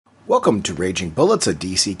Welcome to Raging Bullets, a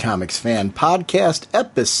DC Comics fan podcast,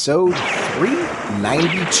 episode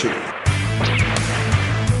 392.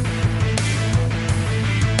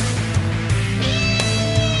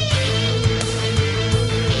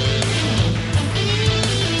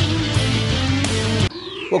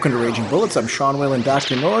 Welcome to Raging Bullets. I'm Sean Whalen,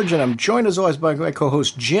 Dr. Norge, and I'm joined as always by my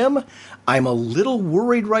co-host Jim. I'm a little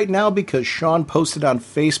worried right now because Sean posted on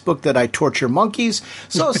Facebook that I torture monkeys.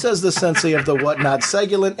 So says the sensei of the Whatnot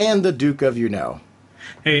Segulent and the Duke of You-Know.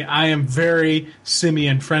 Hey, I am very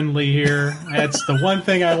simian-friendly here. That's the one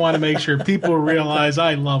thing I want to make sure people realize.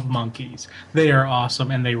 I love monkeys. They are awesome,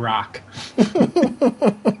 and they rock.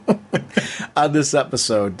 On this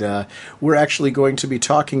episode, we're actually going to be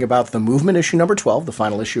talking about The Movement issue number 12, the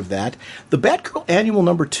final issue of that, the Batgirl annual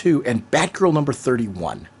number 2, and Batgirl number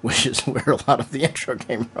 31, which is where a lot of the intro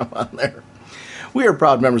came from on there. We are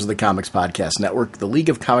proud members of the Comics Podcast Network, the League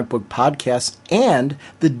of Comic Book Podcasts, and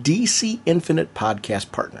the DC Infinite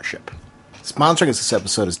Podcast Partnership. Sponsoring us this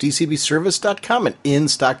episode is DCBService.com and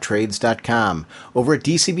InStockTrades.com. Over at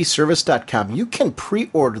DCBService.com, you can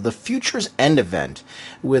pre-order the Future's End event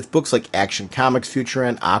with books like Action Comics Future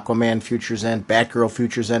End, Aquaman Future's End, Batgirl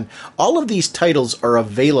Future's End. All of these titles are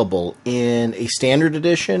available in a standard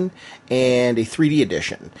edition and a 3D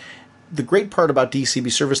edition. The great part about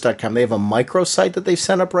DCBService.com, they have a microsite that they've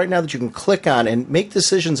sent up right now that you can click on and make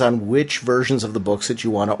decisions on which versions of the books that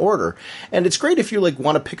you want to order. And it's great if you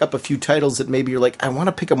want to pick up a few titles that maybe you're like, I want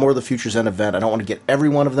to pick up more of the Future's End event. I don't want to get every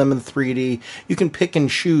one of them in 3D. You can pick and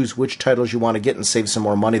choose which titles you want to get and save some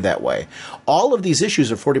more money that way. All of these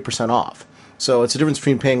issues are 40% off. So it's a difference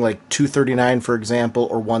between paying like $239, for example,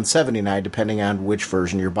 or $179, depending on which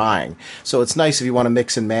version you're buying. So it's nice if you want to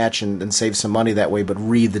mix and match and save some money that way, but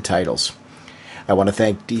read the titles. I want to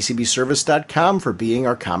thank DCBService.com for being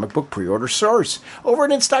our comic book pre-order source. Over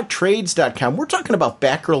at InStockTrades.com, we're talking about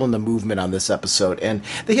Batgirl and the Movement on this episode, and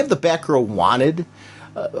they have the Batgirl Wanted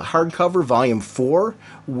hardcover, Volume 4,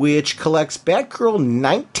 which collects Batgirl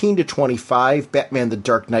 19 to 25, Batman the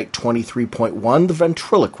Dark Knight 23.1, The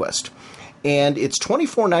Ventriloquist. And it's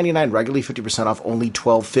 $24.99 regularly, 50% off, only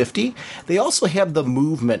 $12.50. They also have the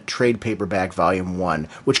Movement trade paperback Volume 1,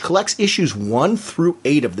 which collects issues 1 through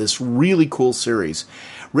 8 of this really cool series.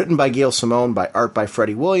 Written by Gail Simone, by art by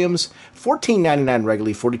Freddie Williams, $14.99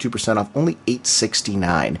 regularly, 42% off, only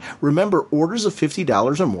 $8.69. Remember, orders of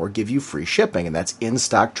 $50 or more give you free shipping, and that's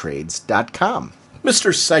InStockTrades.com.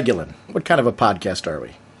 Mr. Segulent, what kind of a podcast are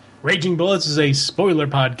we? Raging Bullets is a spoiler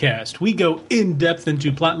podcast. We go in-depth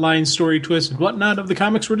into plot lines, story twists, and whatnot of the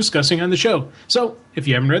comics we're discussing on the show. So, if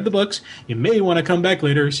you haven't read the books, you may want to come back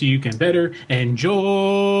later so you can better enjoy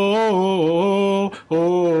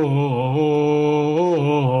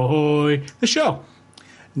the show.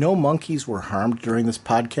 No monkeys were harmed during this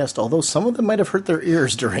podcast, although some of them might have hurt their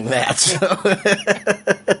ears during that. So,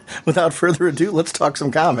 without further ado, let's talk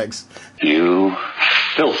some comics. You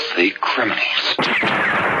filthy criminals.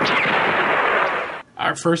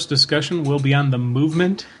 Our first discussion will be on The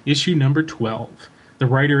Movement, issue number 12. The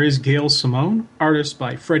writer is Gail Simone, artist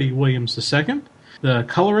by Freddie Williams II. The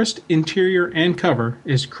colorist, interior, and cover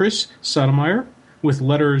is Chris Sotomayor, with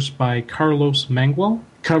letters by Carlos Mangual.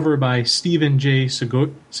 Cover by Stephen J.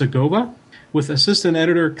 Segovia, with assistant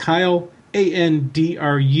editor Kyle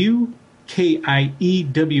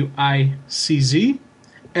Andrew-Kiewicz,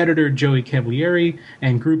 editor Joey Cavalieri,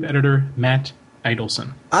 and group editor Matt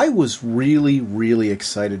Idelson. I was really, really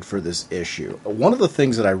excited for this issue. One of the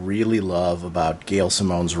things that I really love about Gail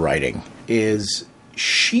Simone's writing is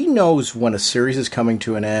she knows when a series is coming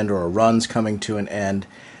to an end or a run's coming to an end,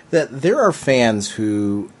 that there are fans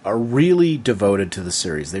who are really devoted to the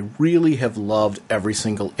series. They really have loved every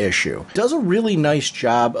single issue. Does a really nice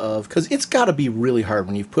job of, because it's got to be really hard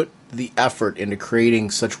when you've put the effort into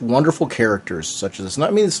creating such wonderful characters such as this. And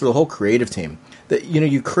I mean this for the whole creative team. That,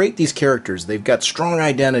 you create these characters. They've got strong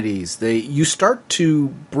identities. You start to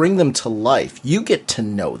bring them to life. You get to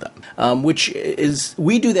know them, which is,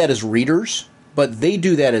 we do that as readers, but they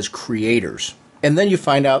do that as creators. And then you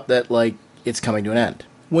find out that, it's coming to an end.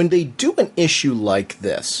 When they do an issue like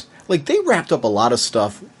this, they wrapped up a lot of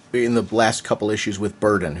stuff in the last couple issues with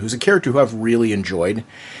Burden, who's a character who I've really enjoyed.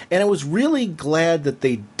 And I was really glad that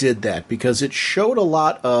they did that because it showed a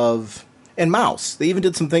lot of... And Mouse. They even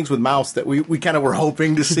did some things with Mouse that we kind of were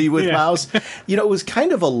hoping to see with Mouse. It was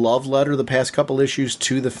kind of a love letter the past couple issues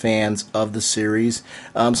to the fans of the series.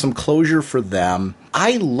 Some closure for them.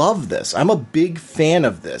 I love this. I'm a big fan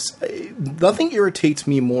of this. Nothing irritates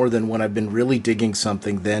me more than when I've been really digging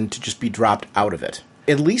something than to just be dropped out of it.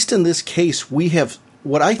 At least in this case, we have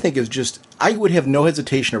what I think is just, I would have no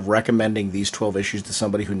hesitation of recommending these 12 issues to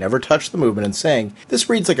somebody who never touched the movement and saying, this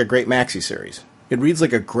reads like a great maxi series. It reads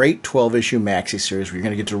like a great 12-issue maxi series where you're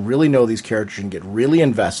going to get to really know these characters and get really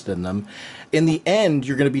invested in them. In the end,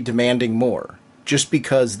 you're going to be demanding more, just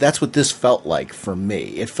because that's what this felt like for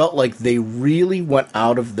me. It felt like they really went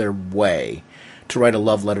out of their way to write a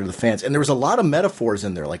love letter to the fans. And there was a lot of metaphors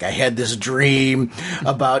in there. Like, I had this dream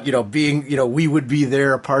about, being, we would be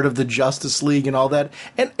there, a part of the Justice League and all that.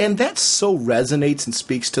 And that so resonates and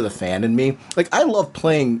speaks to the fan in me. Like, I love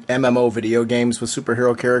playing MMO video games with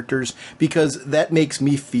superhero characters because that makes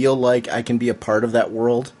me feel like I can be a part of that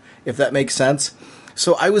world, if that makes sense.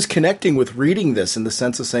 So I was connecting with reading this in the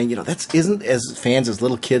sense of saying, that isn't as fans as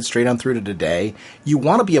little kids straight on through to today. You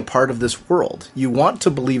want to be a part of this world. You want to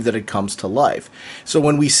believe that it comes to life. So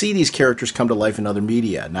when we see these characters come to life in other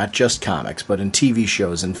media, not just comics, but in TV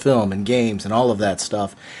shows and film and games and all of that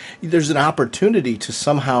stuff, there's an opportunity to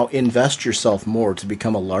somehow invest yourself more to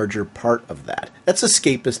become a larger part of that. That's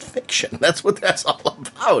escapist fiction. That's what that's all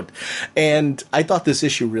about. And I thought this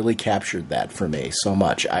issue really captured that for me so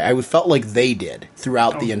much. I felt like they did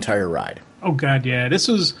throughout the entire ride. Oh, God, yeah. This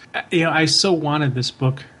was, I so wanted this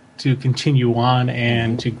book to continue on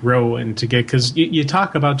and to grow and to get, because you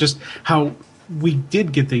talk about just how we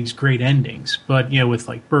did get these great endings, but, with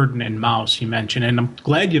like Burden and Mouse you mentioned, and I'm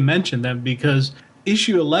glad you mentioned them because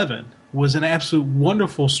issue 11 was an absolute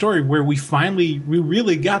wonderful story where we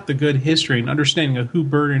really got the good history and understanding of who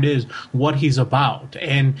Burden is, what he's about.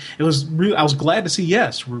 And it was I was glad to see,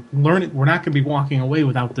 yes, we're learning, we're not going to be walking away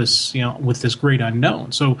without this, with this great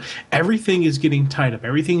unknown. So everything is getting tied up,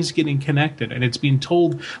 everything is getting connected, and it's being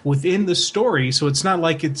told within the story. So it's not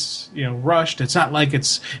like it's, rushed. It's not like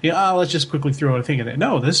it's, let's just quickly throw a thing at it.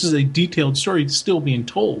 No, this is a detailed story still being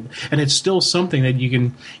told. And it's still something that you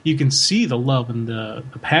can see the love and the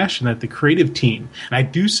passion that the creative team, and I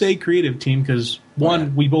do say creative team because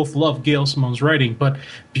one, we both love Gail Simone's writing, but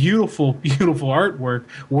beautiful, beautiful artwork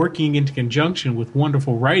working into conjunction with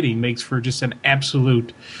wonderful writing makes for just an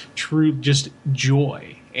absolute, true, just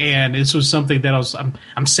joy. And this was something that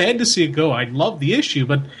I'm sad to see it go. I love the issue,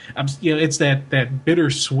 but it's that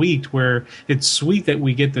bittersweet where it's sweet that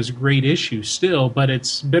we get this great issue still, but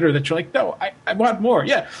it's bitter that you're like, no, I want more.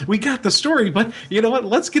 Yeah, we got the story, but you know what?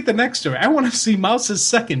 Let's get the next story. I want to see Mouse's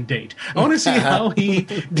second date. I want to see how he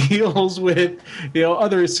deals with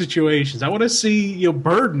other situations. I want to see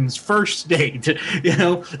Burden's first date.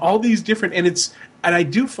 All these different, and I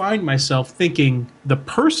do find myself thinking the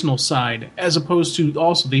personal side as opposed to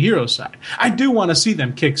also the hero side. I do want to see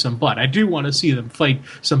them kick some butt. I do want to see them fight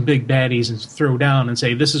some big baddies and throw down and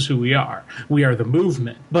say, this is who we are. We are the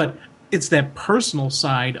movement. But it's that personal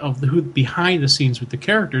side of who behind the scenes with the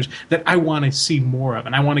characters that I want to see more of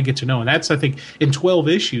and I want to get to know. And that's, I think, in 12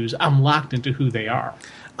 issues, I'm locked into who they are.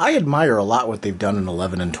 I admire a lot what they've done in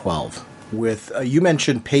 11 and 12. With you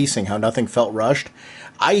mentioned pacing, how nothing felt rushed.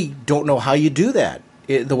 I don't know how you do that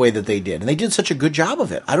the way that they did. And they did such a good job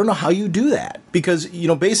of it. I don't know how you do that. Because,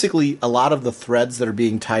 basically a lot of the threads that are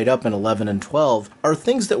being tied up in 11 and 12 are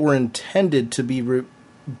things that were intended to be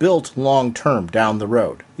built long term down the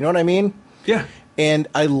road. You know what I mean? Yeah. And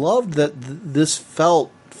I loved that this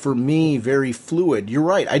felt, for me, very fluid. You're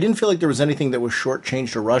right. I didn't feel like there was anything that was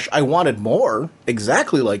shortchanged or rushed. I wanted more,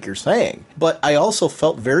 exactly like you're saying. But I also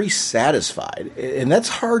felt very satisfied. And that's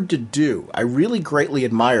hard to do. I really greatly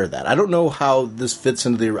admire that. I don't know how this fits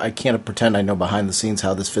into I can't pretend I know behind the scenes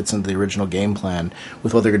how this fits into the original game plan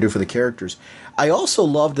with what they're going to do for the characters. I also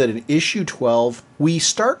love that in issue 12, we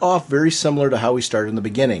start off very similar to how we started in the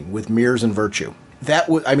beginning, with Mirrors and Virtue.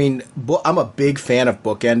 I'm a big fan of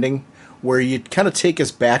bookending, where you kind of take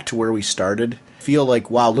us back to where we started. Feel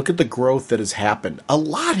like, wow, look at the growth that has happened. A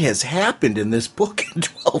lot has happened in this book in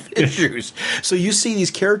 12 issues. So you see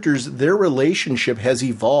these characters, their relationship has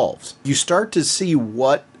evolved. You start to see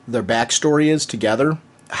what their backstory is together,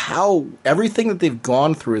 how everything that they've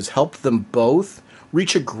gone through has helped them both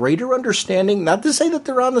reach a greater understanding. Not to say that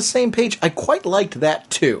they're on the same page. I quite liked that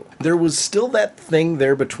too. There was still that thing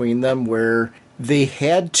there between them where they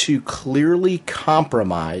had to clearly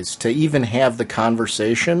compromise to even have the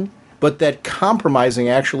conversation, but that compromising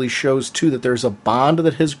actually shows, too, that there's a bond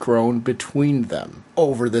that has grown between them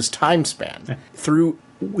over this time span through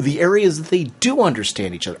the areas that they do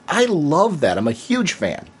understand each other. I love that. I'm a huge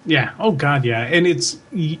fan. Yeah. Oh, God, yeah. And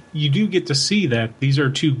you do get to see that these are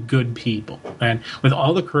two good people. And with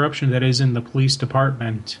all the corruption that is in the police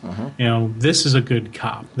department, this is a good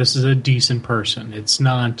cop. This is a decent person. It's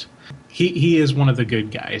not he is one of the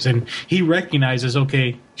good guys, and he recognizes,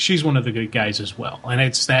 okay, she's one of the good guys as well. And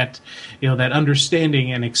it's that, that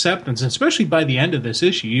understanding and acceptance, especially by the end of this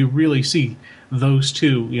issue, you really see those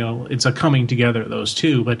two, it's a coming together of those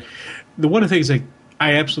two. But one of the things that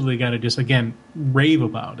I absolutely got to just, again, rave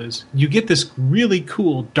about is you get this really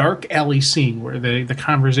cool dark alley scene where the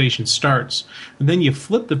conversation starts, and then you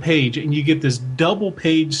flip the page and you get this double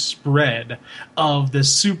page spread of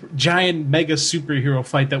this super giant mega superhero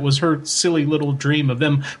fight that was her silly little dream of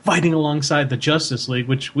them fighting alongside the Justice League,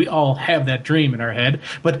 which we all have that dream in our head.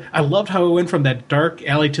 But I loved how it went from that dark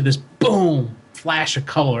alley to this boom flash of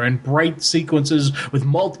color and bright sequences with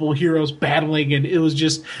multiple heroes battling, and it was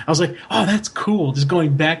just, I was like, oh, that's cool, just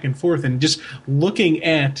going back and forth and just looking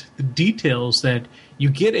at the details that you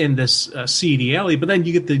get in this seedy alley, but then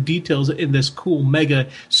you get the details in this cool mega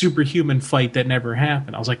superhuman fight that never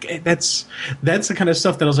happened. I was like, that's the kind of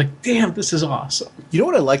stuff that I was like, damn, this is awesome. You know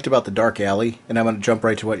what I liked about the dark alley, and I'm going to jump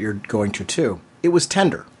right to what you're going to too, it was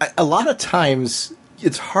tender. A lot of times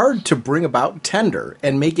it's hard to bring about tender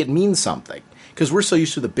and make it mean something, because we're so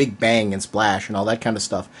used to the big bang and splash and all that kind of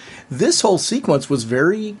stuff. This whole sequence was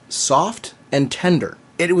very soft and tender.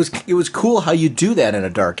 It was cool how you do that in a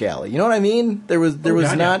dark alley. You know what I mean? There was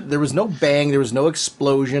no bang, there was no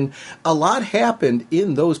explosion. A lot happened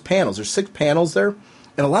in those panels. There's 6 panels there,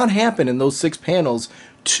 and a lot happened in those 6 panels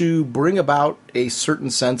to bring about a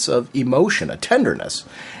certain sense of emotion, a tenderness,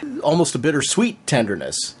 almost a bittersweet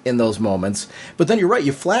tenderness in those moments. But then you're right,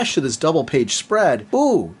 you flash to this double-page spread.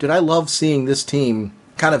 Ooh, did I love seeing this team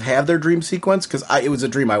kind of have their dream sequence, because it was a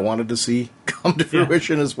dream I wanted to see come to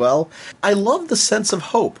fruition as well. I love the sense of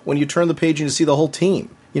hope when you turn the page and you see the whole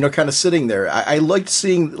team, kind of sitting there. I liked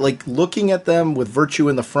seeing, looking at them with Virtue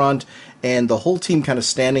in the front and the whole team kind of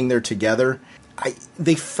standing there together.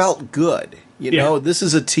 They felt good. This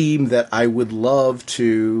is a team that I would love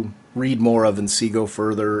to read more of and see go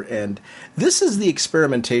further. And this is the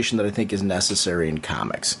experimentation that I think is necessary in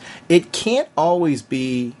comics. It can't always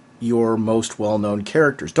be your most well-known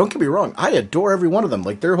characters. Don't get me wrong, I adore every one of them.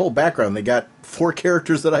 Like, their whole background, they got 4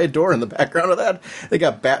 characters that I adore in the background of that. They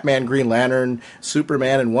got Batman, Green Lantern,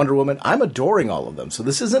 Superman, and Wonder Woman. I'm adoring all of them, so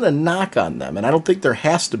this isn't a knock on them, and I don't think there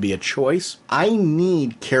has to be a choice. I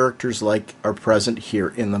need characters like are present here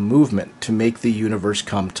in the movement to make the universe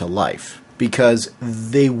come to life, because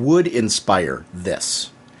they would inspire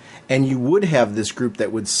this. And you would have this group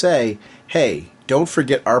that would say, hey, don't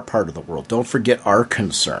forget our part of the world. Don't forget our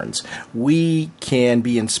concerns. We can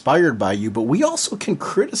be inspired by you, but we also can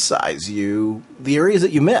criticize you, the areas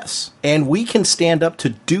that you miss. And we can stand up to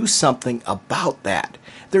do something about that.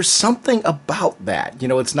 There's something about that.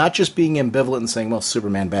 It's not just being ambivalent and saying, well,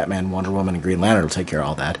 Superman, Batman, Wonder Woman, and Green Lantern will take care of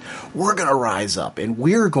all that. We're going to rise up, and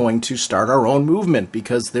we're going to start our own movement,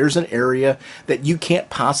 because there's an area that you can't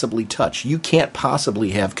possibly touch. You can't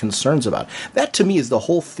possibly have concerns about. That, to me, is the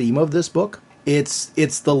whole theme of this book. It's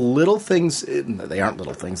the little things. They aren't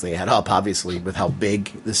little things. They add up, obviously, with how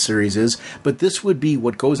big this series is. But this would be,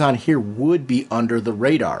 what goes on here would be under the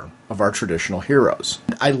radar of our traditional heroes.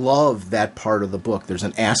 I love that part of the book. There's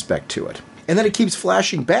an aspect to it. And then it keeps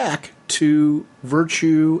flashing back to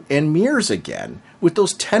Virtue and Mears again with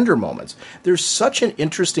those tender moments. There's such an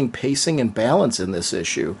interesting pacing and balance in this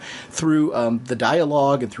issue through the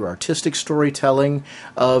dialogue and through artistic storytelling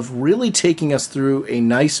of really taking us through a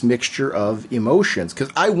nice mixture of emotions. Because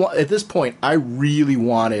at this point, I really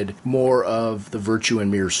wanted more of the Virtue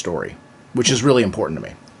and Mears story, which is really important to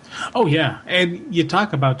me. Oh, yeah. And you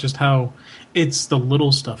talk about just how it's the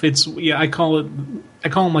little stuff. I call them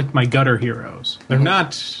like my gutter heroes. They're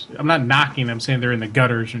not, I'm not knocking them, saying they're in the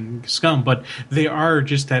gutters and scum, but they are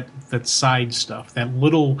just that side stuff, that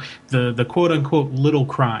little, the quote unquote little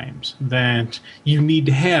crimes that you need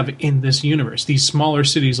to have in this universe. These smaller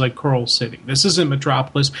cities like Coral City. This isn't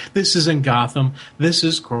Metropolis. This isn't Gotham. This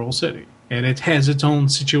is Coral City. And it has its own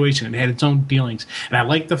situation. It had its own dealings. And I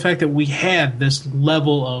like the fact that we had this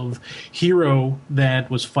level of hero that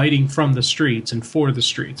was fighting from the streets and for the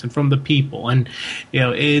streets and from the people. And,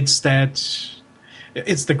 it's the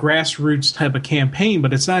grassroots type of campaign,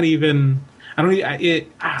 but it's not even,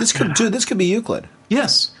 This could be Euclid.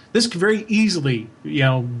 Yes. This could very easily,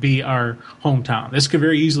 be our hometown. This could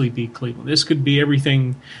very easily be Cleveland. This could be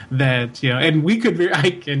everything that, and we could.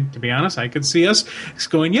 To be honest, I could see us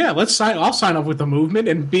going, yeah, I'll sign up with the movement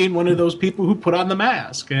and being one of those people who put on the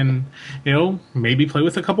mask and, maybe play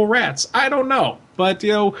with a couple rats. I don't know, but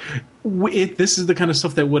this is the kind of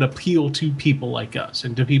stuff that would appeal to people like us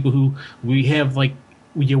and to people who we have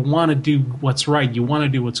you want to do what's right, you want to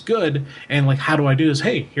do what's good, and like, how do I do this?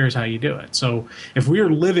 Hey, here's how you do it. So if we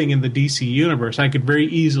were living in the DC universe, I could very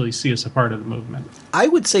easily see us a part of the movement. I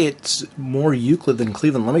would say it's more Euclid than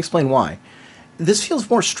Cleveland. Let me explain why. This feels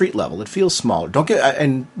more street level. It feels smaller.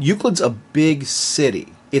 And Euclid's a big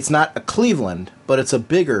city. It's not a Cleveland, but it's a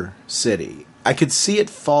bigger city. I could see it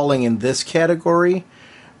falling in this category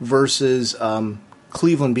versus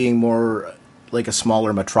Cleveland being more like a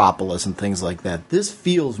smaller metropolis and things like that. This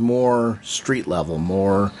feels more street level,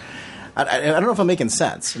 more... I don't know if I'm making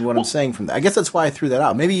sense in what I'm saying from that. I guess that's why I threw that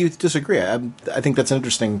out. Maybe you disagree. I think that's an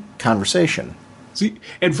interesting conversation. See,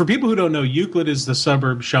 and for people who don't know, Euclid is the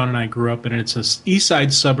suburb Sean and I grew up in. It's an east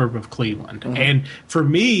side suburb of Cleveland. Mm-hmm. And for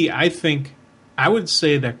me, I would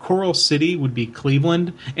say that Coral City would be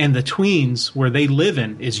Cleveland, and the tweens where they live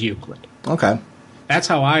in is Euclid. Okay. That's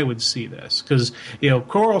how I would see this, because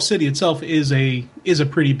Coral City itself is a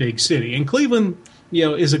pretty big city, and Cleveland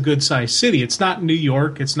is a good sized city. It's not New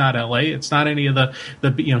York, it's not LA, it's not any of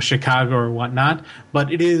the Chicago or whatnot, but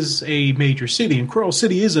it is a major city, and Coral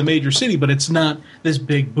City is a major city, but it's not this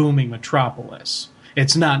big booming metropolis.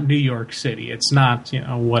 It's not New York City. It's not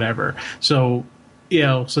whatever. So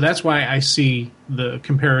so that's why I see the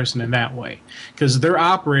comparison in that way, because they're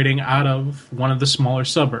operating out of one of the smaller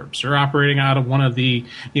suburbs. They're operating out of one of the,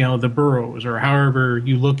 the boroughs, or however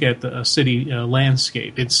you look at the city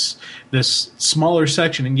landscape. It's this smaller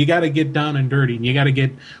section, and you got to get down and dirty, and you got to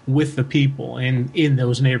get with the people in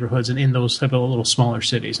those neighborhoods and in those type of little smaller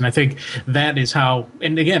cities. And I think that is how,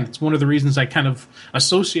 and again, it's one of the reasons I kind of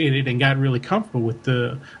associated and got really comfortable with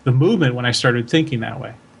the movement when I started thinking that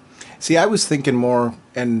way. See, I was thinking more,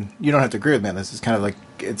 and you don't have to agree with me on this, it's kind of like,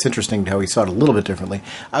 it's interesting how he saw it a little bit differently.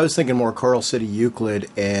 I was thinking more Coral City, Euclid,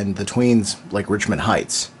 and the tweens, like Richmond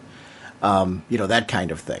Heights, that kind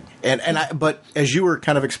of thing. But as you were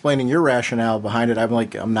kind of explaining your rationale behind it,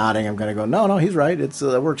 I'm nodding, I'm going to go, no, he's right,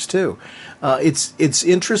 that works too. It's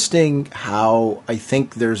interesting how I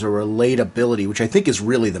think there's a relatability, which I think is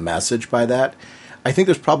really the message by that. I think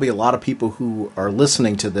there's probably a lot of people who are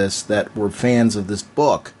listening to this that were fans of this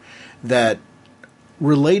book that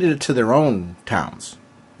related it to their own towns,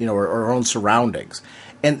 or own surroundings.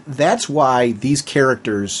 And that's why these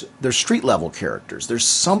characters, they're street-level characters. There's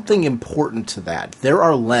something important to that. They're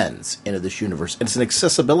our lens into this universe. It's an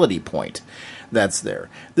accessibility point that's there.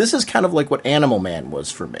 This is kind of like what Animal Man was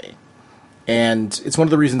for me. And it's one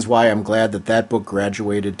of the reasons why I'm glad that book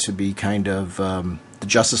graduated to be kind of the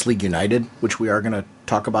Justice League United, which we are going to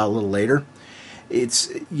talk about a little later.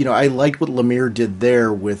 It's, I liked what Lemire did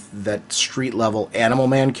there with that street level Animal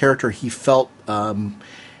Man character. He felt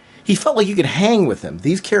like you could hang with him.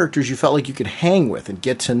 These characters you felt like you could hang with and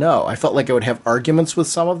get to know. I felt like I would have arguments with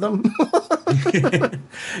some of them.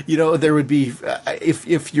 There would be,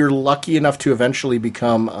 if you're lucky enough to eventually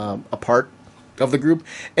become a part of the group.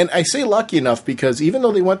 And I say lucky enough because even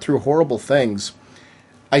though they went through horrible things,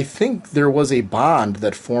 I think there was a bond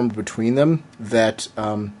that formed between them that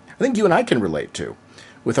I think you and I can relate to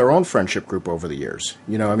with our own friendship group over the years.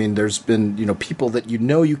 There's been, people that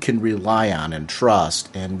you can rely on and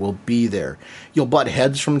trust and will be there. You'll butt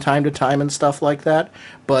heads from time to time and stuff like that,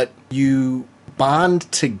 but you bond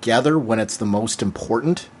together when it's the most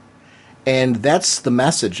important. And that's the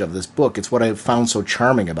message of this book. It's what I found so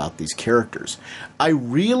charming about these characters. I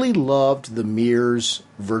really loved the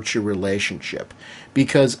Mears-Virtue relationship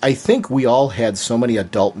because I think we all had so many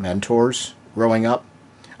adult mentors growing up.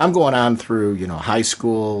 I'm going on through, high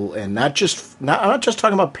school, and I'm not just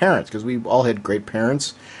talking about parents, because we all had great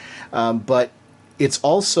parents, but it's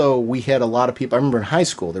also, we had a lot of people. I remember in high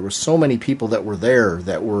school, there were so many people that were there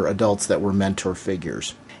that were adults that were mentor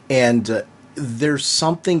figures. And there's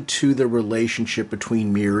something to the relationship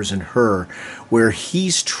between Mears and her, where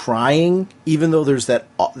he's trying, even though there's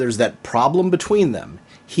that problem between them,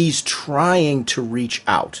 he's trying to reach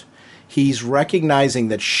out. He's recognizing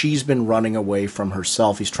that she's been running away from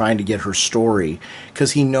herself. He's trying to get her story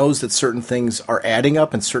because he knows that certain things are adding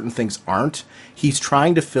up and certain things aren't. He's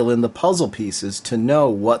trying to fill in the puzzle pieces to know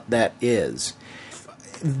what that is.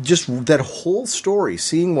 Just that whole story,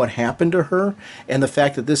 seeing what happened to her, and the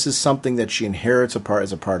fact that this is something that she inherits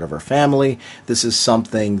as a part of her family. This is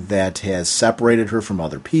something that has separated her from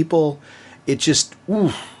other people. It just...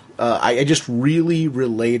 I just really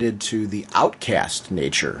related to the outcast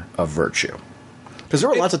nature of Virtue. Because there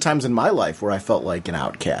were lots of times in my life where I felt like an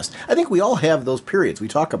outcast. I think we all have those periods. We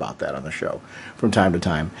talk about that on the show from time to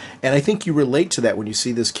time. And I think you relate to that when you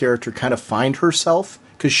see this character kind of find herself.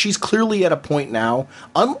 Because she's clearly at a point now,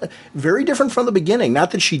 very different from the beginning.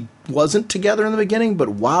 Not that she wasn't together in the beginning, but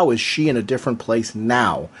wow, is she in a different place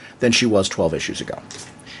now than she was 12 issues ago.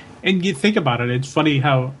 And you think about it, it's funny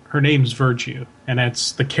how her name's Virtue, and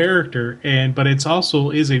that's the character, but it's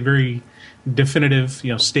also is a very definitive,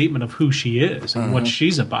 statement of who she is and what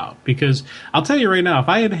she's about. Because I'll tell you right now, if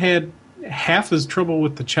I had had half as trouble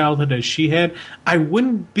with the childhood as she had, I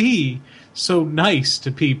wouldn't be so nice to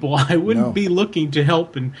people. I wouldn't be looking to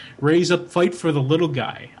help and fight for the little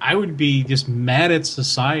guy. I would be just mad at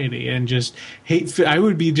society and just hate. I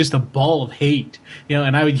would be just a ball of hate,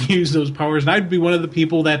 and I would use those powers. And I'd be one of the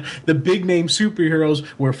people that the big name superheroes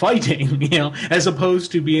were fighting, as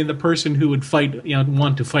opposed to being the person who would fight,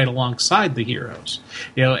 want to fight alongside the heroes,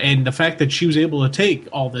 and the fact that she was able to take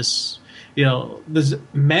all this, this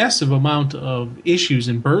massive amount of issues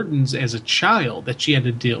and burdens as a child that she had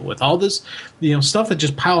to deal with. All this, stuff that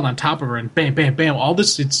just piled on top of her, and bam, bam, bam. All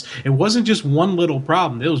this, it wasn't just one little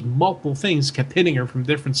problem. There was multiple things kept hitting her from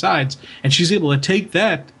different sides, and she's able to take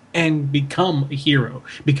that and become a hero,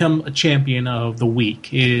 become a champion of the weak.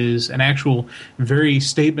 Is an actual very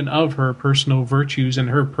statement of her personal virtues and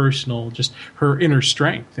her personal, just her inner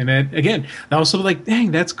strength. And again, that was sort of like,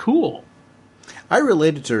 dang, that's cool. I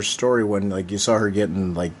related to her story when, you saw her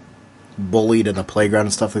getting, bullied in the playground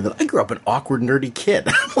and stuff like that. I grew up an awkward, nerdy kid.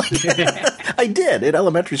 I did. In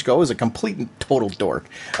elementary school, I was a complete and total dork.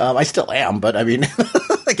 I still am, but, I mean,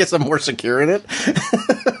 I guess I'm more secure in it.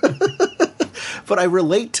 But I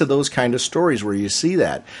relate to those kind of stories where you see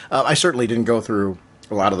that. I certainly didn't go through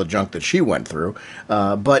a lot of the junk that she went through.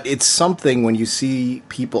 But it's something when you see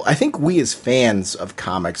people, I think we as fans of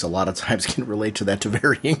comics a lot of times can relate to that to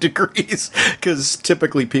varying degrees, because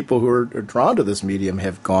typically people who are drawn to this medium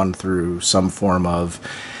have gone through some form of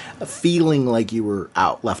feeling like you were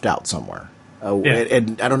left out somewhere.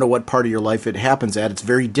 And I don't know what part of your life it happens at. It's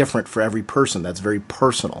very different for every person. That's very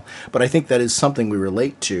personal. But I think that is something we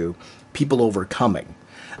relate to, people overcoming.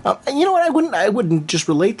 And you know what? I wouldn't just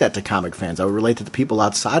relate that to comic fans. I would relate to the people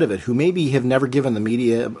outside of it who maybe have never given the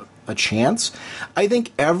media a chance. I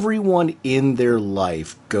think everyone in their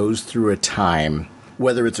life goes through a time,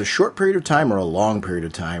 whether it's a short period of time or a long period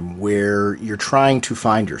of time, where you're trying to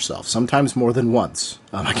find yourself, sometimes more than once.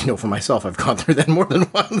 I can know for myself, I've gone through that more than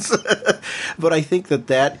once. But I think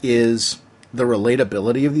that is the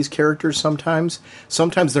relatability of these characters sometimes.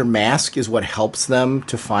 Sometimes their mask is what helps them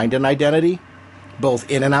to find an identity,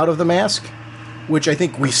 both in and out of the mask, which I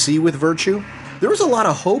think we see with Virtue. There was a lot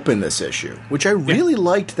of hope in this issue, which I really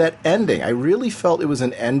liked that ending. I really felt it was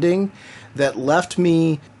an ending that left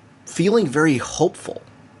me feeling very hopeful.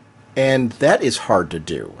 And that is hard to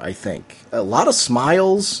do, I think. A lot of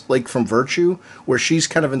smiles, from Virtue, where she's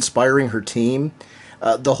kind of inspiring her team.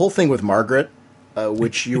 The whole thing with Margaret,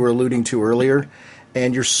 which you were alluding to earlier.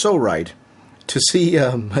 And you're so right. To see...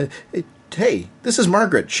 hey, this is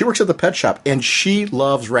Margaret. She works at the pet shop, and she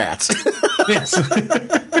loves rats. Yes.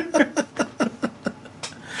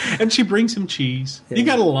 And she brings him cheese. Yeah. You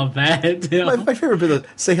gotta love that. My favorite bit is,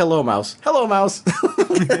 say hello, mouse. Hello, mouse.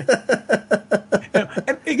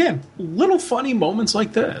 And again, little funny moments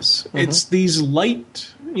like this. Mm-hmm. It's these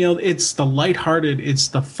light... it's the lighthearted, it's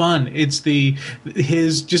the fun, it's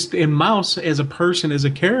and Mouse as a person, as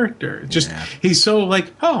a character. He's so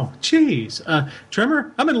oh, geez,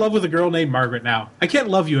 Trimmer, I'm in love with a girl named Margaret now. I can't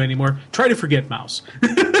love you anymore. Try to forget Mouse.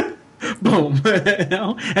 Boom.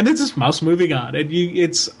 And it's just Mouse moving on. And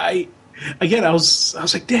I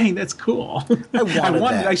was like, dang, that's cool.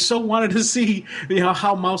 I so wanted to see,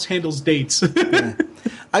 how Mouse handles dates. Yeah.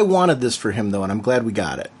 I wanted this for him, though, and I'm glad we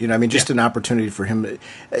got it. Just an opportunity for him.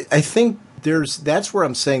 I think that's where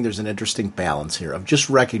I'm saying there's an interesting balance here of just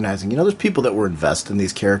recognizing, there's people that were invested in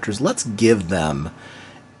these characters. Let's give them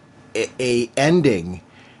a ending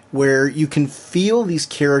where you can feel these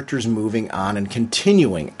characters moving on and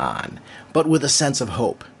continuing on, but with a sense of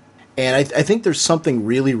hope. And I think there's something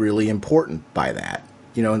really, really important by that,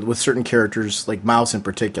 with certain characters, like Mouse in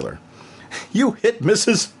particular. You hit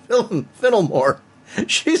Mrs. Finnelmore.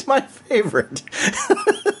 She's my favorite.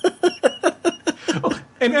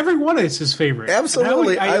 And everyone is his favorite.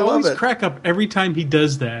 Absolutely. I always love it. Crack up every time he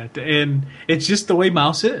does that. And it's just the way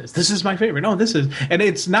Mouse is. This is my favorite. No, this is. And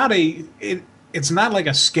it's not like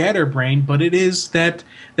a scatterbrain, but it is that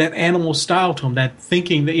animal style to him, that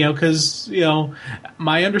thinking that, because,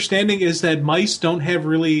 my understanding is that mice don't have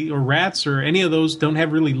really, or rats or any of those don't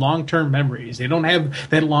have really long-term memories. They don't have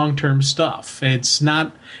that long-term stuff. It's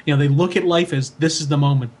not, they look at life as this is the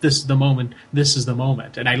moment, this is the moment, this is the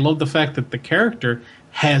moment. And I love the fact that the character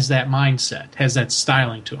has that mindset, has that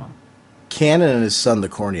styling to him. Cannon and his son, the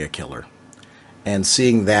Cornea Killer, and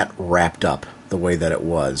seeing that wrapped up the way that it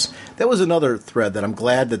was. That was another thread that I'm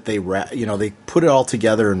glad that they put it all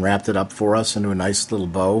together and wrapped it up for us into a nice little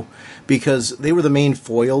bow, because they were the main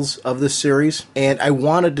foils of this series, and I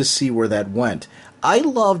wanted to see where that went. I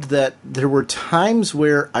loved that there were times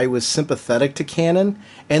where I was sympathetic to Cannon,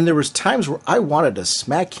 and there was times where I wanted to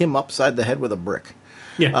smack him upside the head with a brick.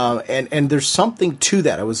 Yeah. And there's something to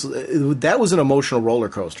that. That was an emotional roller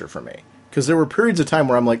coaster for me. Because there were periods of time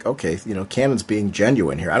where I'm like, okay, Cannon's being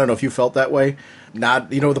genuine here. I don't know if you felt that way. Not,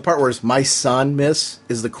 the part where it's my son, miss,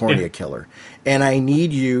 is the cornea killer. And I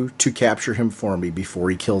need you to capture him for me before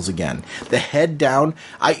he kills again. The head down,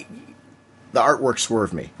 the artwork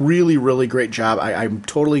swerved me. Really, really great job. I'm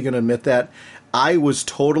totally going to admit that. I was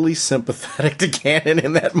totally sympathetic to Cannon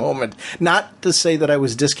in that moment. Not to say that I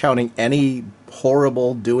was discounting any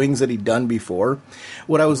horrible doings that he'd done before.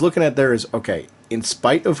 What I was looking at there is, okay, in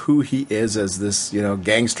spite of who he is as this,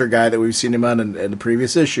 gangster guy that we've seen him on in the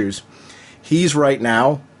previous issues, he's right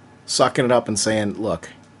now sucking it up and saying, look,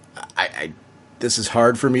 I this is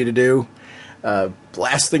hard for me to do.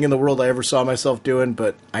 Last thing in the world I ever saw myself doing,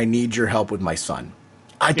 but I need your help with my son.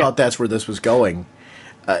 I thought that's where this was going.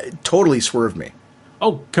 Totally swerved me.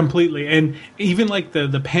 Oh, completely. And even like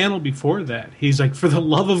the panel before that, he's like, for the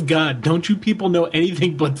love of God, don't you people know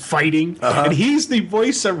anything but fighting? Uh-huh. And he's the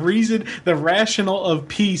voice of reason, the rational of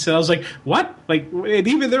peace. And I was like, what? Like, and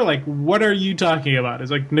even they're like, what are you talking about? It's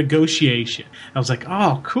like negotiation. I was like,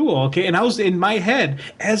 oh, cool. Okay. And I was in my head,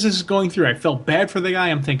 as this is going through, I felt bad for the guy.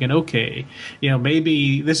 I'm thinking, okay,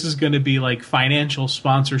 maybe this is going to be like financial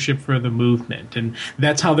sponsorship for the movement. And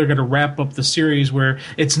that's how they're going to wrap up the series, where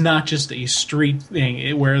it's not just a street thing,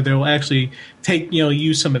 where they'll actually take,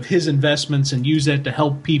 use some of his investments and use that to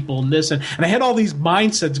help people and this. And I had all these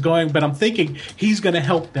mindsets going, but I'm thinking he's going to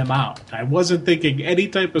help them out. I wasn't thinking any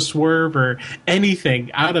type of swerve or anything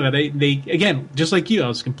out of it. They again, just like you, I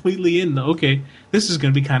was completely in the, okay, this is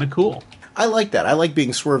going to be kind of cool. I like that. I like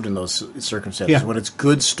being swerved in those circumstances. Yeah. When it's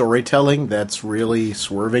good storytelling, that's really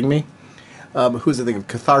swerving me. Who's the thing of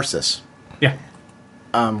Catharsis? Yeah.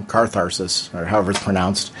 Catharsis, or however it's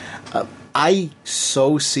pronounced. I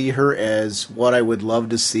so see her as what I would love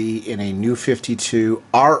to see in a New 52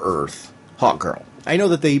 Our Earth Hawkgirl. I know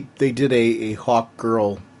that they did a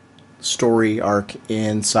Hawkgirl story arc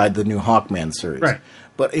inside the new Hawkman series. Right.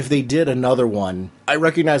 But if they did another one, I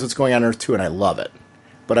recognize what's going on Earth 2 and I love it.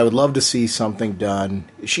 But I would love to see something done.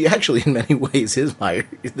 She actually, in many ways, is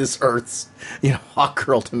this Earth's,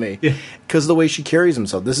 Hawkgirl to me. Yeah. Because the way she carries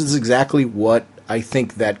herself. This is exactly what I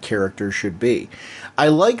think that character should be. I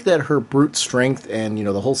like that her brute strength and,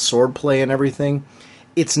 the whole sword play and everything,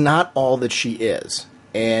 it's not all that she is.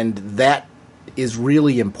 And that is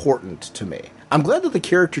really important to me. I'm glad that the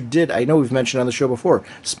character did, I know we've mentioned on the show before,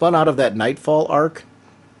 spun out of that Nightfall arc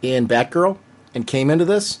in Batgirl and came into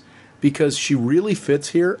this, because she really fits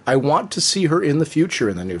here. I want to see her in the future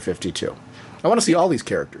in the New 52. I want to see all these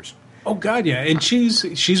characters. Oh God, yeah, and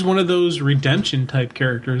she's one of those redemption type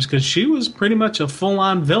characters, because she was pretty much a full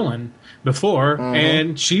on villain before,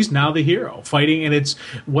 and she's now the hero fighting. And it's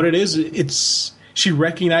what it is. It's she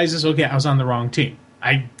recognizes, okay, I was on the wrong team.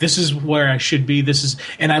 This is where I should be.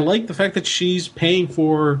 And I like the fact that she's paying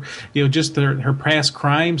for, just her past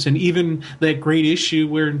crimes, and even that great issue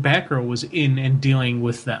where Batgirl was in and dealing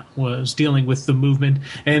with the movement,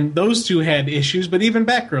 and those two had issues. But even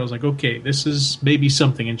Batgirl was like, okay, this is maybe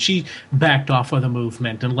something, and she backed off of the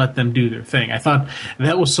movement and let them do their thing. I thought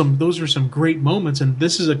those were some great moments, and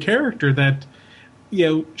this is a character that,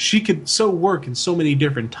 she could so work in so many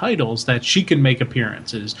different titles that she can make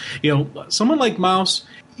appearances. Someone like Mouse,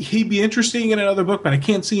 he'd be interesting in another book, but I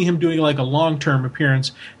can't see him doing like a long-term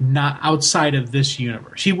appearance not outside of this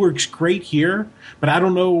universe. He works great here, but I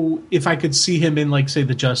don't know if I could see him in, like, say,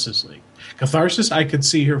 the Justice League. Catharsis, I could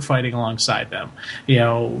see her fighting alongside them.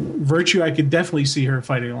 Virtue, I could definitely see her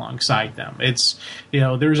fighting alongside them. It's,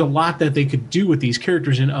 there's a lot that they could do with these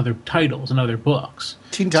characters in other titles and other books.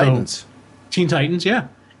 Teen Titans. Teen Titans, yeah.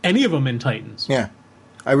 Any of them in Titans. Yeah.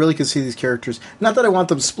 I really can see these characters. Not that I want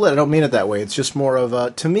them split. I don't mean it that way. It's just more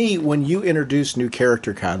of to me, when you introduce new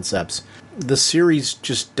character concepts, the series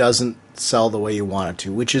just doesn't sell the way you want it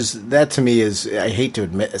to, which is, that to me is, I hate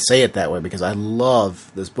to say it that way because I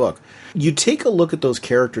love this book. You take a look at those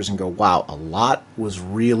characters and go, wow, a lot was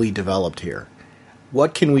really developed here.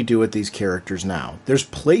 What can we do with these characters now? There's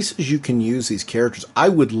places you can use these characters. I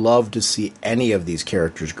would love to see any of these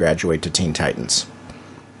characters graduate to Teen Titans.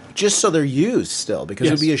 Just so they're used still, because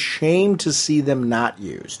it would be a shame to see them not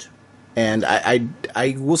used. And I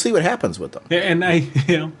will see what happens with them. And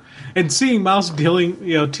and seeing Mouse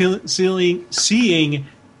seeing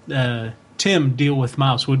Tim deal with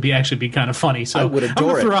Mouse would actually be kind of funny. So I would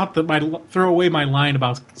adore I'm gonna throw away my line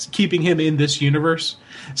about keeping him in this universe.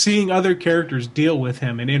 Seeing other characters deal with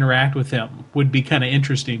him and interact with him would be kind of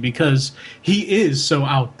interesting, because he is so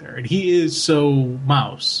out there and he is so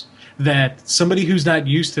Mouse that somebody who's not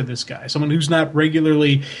used to this guy, someone who's not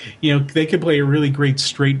regularly, they could play a really great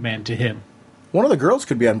straight man to him. One of the girls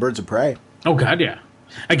could be on Birds of Prey. Oh God, yeah.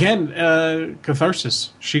 Again, Catharsis.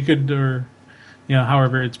 She could, or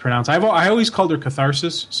however it's pronounced. I always called her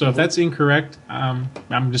Catharsis, so if that's incorrect, I'm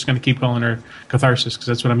just going to keep calling her Catharsis because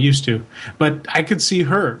that's what I'm used to. But I could see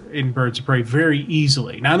her in Birds of Prey very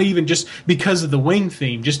easily, not even just because of the wing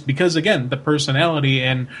theme, just because, again, the personality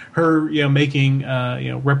and her, making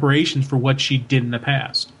reparations for what she did in the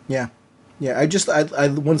past. Yeah, I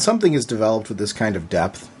when something is developed with this kind of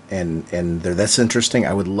depth and they're this interesting,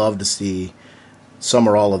 I would love to see some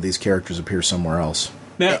or all of these characters appear somewhere else.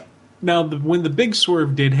 Now, when the big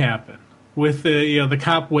swerve did happen, with the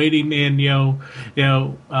cop waiting and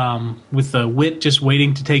with the Wit just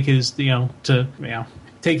waiting to take his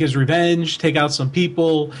take his revenge, take out some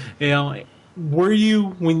people, were you,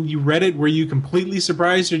 when you read it, were you completely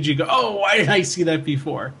surprised, or did you go, oh, why did I see that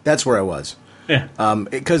before? That's where I was. Yeah.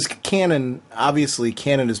 Because canon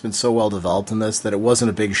has been so well developed in this that it wasn't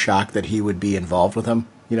a big shock that he would be involved with him.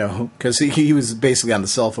 Because he was basically on the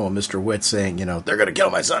cell phone with Mr. Witt saying, they're going to kill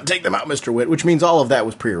my son, take them out, Mr. Witt, which means all of that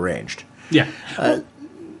was prearranged. Yeah.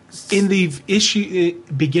 In the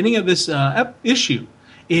beginning of this issue,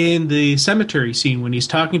 in the cemetery scene when he's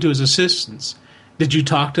talking to his assistants, did you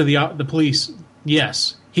talk to the police?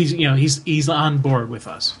 Yes. He's on board with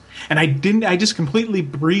us. And I just completely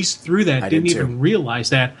breezed through that. Didn't even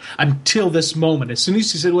realize that until this moment. As soon as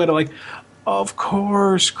he said what, I'm like, of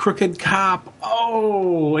course, crooked cop.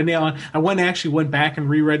 Oh, and I went back and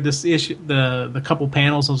reread this issue, the couple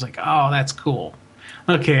panels. I was like, oh, that's cool.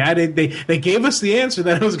 Okay, they gave us the answer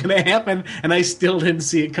that it was going to happen, and I still didn't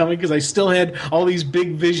see it coming because I still had all these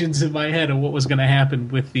big visions in my head of what was going to happen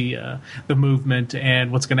with the movement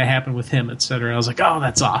and what's going to happen with him, etc. I was like, oh,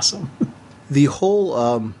 that's awesome. The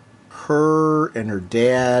whole her and her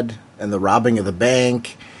dad and the robbing of the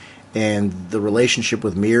bank and the relationship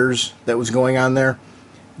with Mears that was going on there,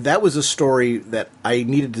 that was a story that I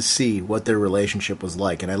needed to see what their relationship was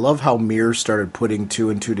like. And I love how Mears started putting two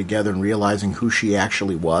and two together and realizing who she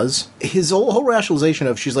actually was. His whole rationalization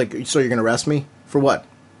of, she's like, so you're going to arrest me? For what?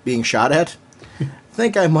 Being shot at? I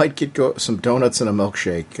think I might get some donuts and a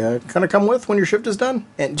milkshake. Kind of come with when your shift is done?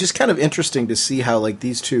 And just kind of interesting to see how, like,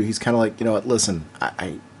 these two, he's kind of like, you know what, listen,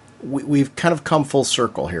 we've kind of come full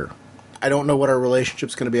circle here. I don't know what our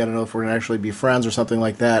relationship's going to be. I don't know if we're going to actually be friends or something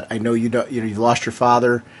like that. I know you've lost your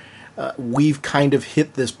father. We've kind of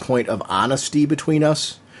hit this point of honesty between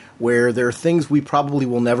us where there are things we probably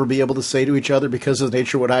will never be able to say to each other because of the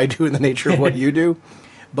nature of what I do and the nature of what you do.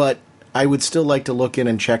 But I would still like to look in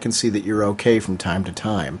and check and see that you're okay from time to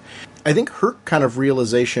time. I think her kind of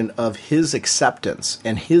realization of his acceptance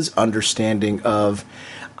and his understanding of,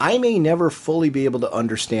 I may never fully be able to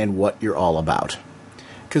understand what you're all about.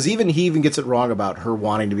 Because he even gets it wrong about her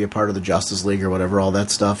wanting to be a part of the Justice League or whatever, all that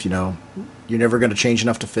stuff, you're never going to change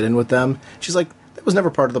enough to fit in with them. She's like, that was never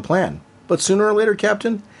part of the plan. But sooner or later,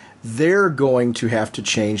 Captain, they're going to have to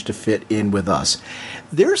change to fit in with us.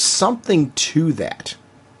 There's something to that.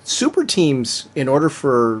 Super teams, in order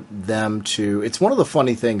for them to... It's one of the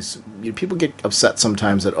funny things. People get upset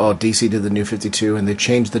sometimes that, DC did the New 52 and they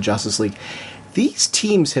changed the Justice League. These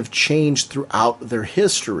teams have changed throughout their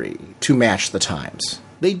history to match the times.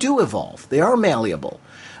 They do evolve. They are malleable.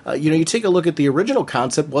 You take a look at the original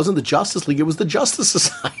concept, wasn't the Justice League, it was the Justice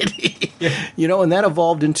Society. Yeah. And that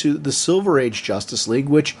evolved into the Silver Age Justice League,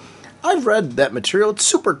 which I've read that material. It's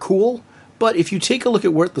super cool. But if you take a look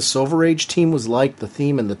at what the Silver Age team was like, the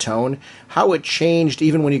theme and the tone, how it changed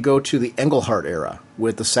even when you go to the Englehart era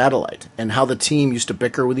with the Satellite, and how the team used to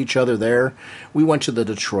bicker with each other there. We went to the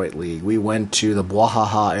Detroit League. We went to the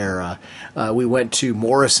Bwahaha era. We went to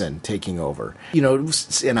Morrison taking over.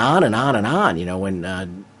 And on and on and on.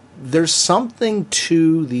 When there's something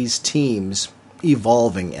to these teams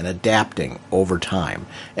evolving and adapting over time,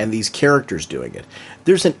 and these characters doing it.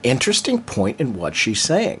 There's an interesting point in what she's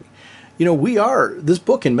saying. This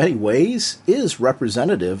book in many ways is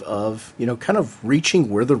representative of, kind of reaching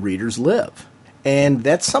where the readers live. And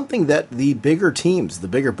that's something that the bigger teams, the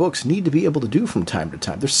bigger books need to be able to do from time to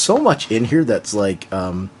time. There's so much in here that's like,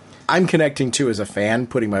 I'm connecting to as a fan,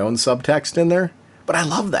 putting my own subtext in there, but I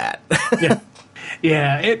love that.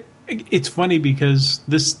 Yeah. It's funny because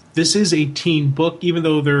this is a teen book, even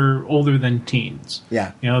though they're older than teens.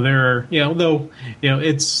 Yeah.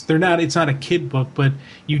 It's not a kid book, but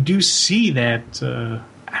you do see that.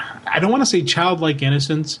 I don't want to say childlike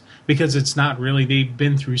innocence, because it's not really. They've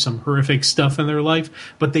been through some horrific stuff in their life,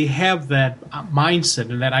 but they have that mindset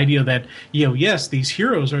and that idea that, yes, these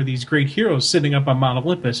heroes are these great heroes sitting up on Mount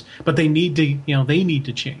Olympus, but they need to, they need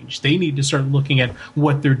to change. They need to start looking at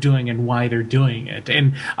what they're doing and why they're doing it.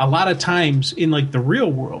 And a lot of times in like the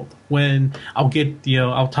real world, when I'll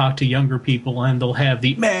talk to younger people and they'll have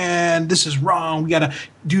man, this is wrong. We got to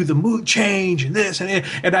do the mood change and this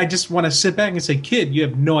and I just want to sit back and say, kid, you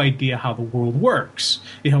have no idea how the world works.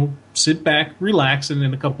 Sit back, relax, and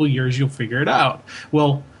in a couple of years you'll figure it out.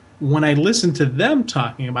 Well, when I listen to them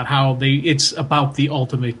talking about how it's about the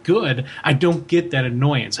ultimate good, I don't get that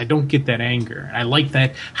annoyance. I don't get that anger. I like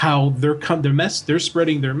that how they're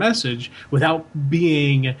spreading their message without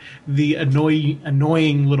being the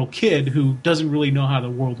annoying little kid who doesn't really know how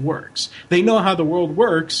the world works. They know how the world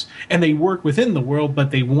works, and they work within the world,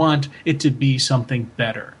 but they want it to be something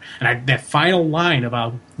better. And that final line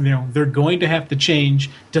about they're going to have to change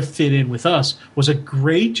to fit in with us was a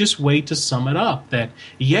great just way to sum it up. That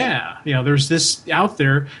there's this out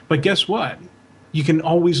there, but guess what? You can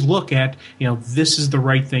always look at this is the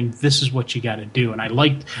right thing. This is what you got to do. And I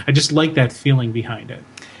just like that feeling behind it.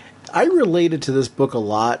 I related to this book a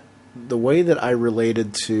lot. The way that I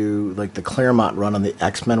related to like the Claremont run on the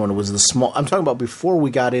X-Men when it was I'm talking about before we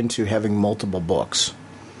got into having multiple books.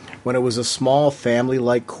 When it was a small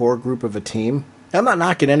family-like core group of a team. I'm not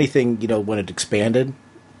knocking anything, when it expanded.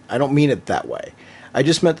 I don't mean it that way. I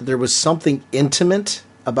just meant that there was something intimate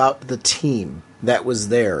about the team that was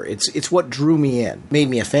there. It's what drew me in, made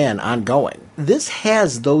me a fan ongoing. This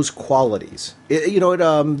has those qualities.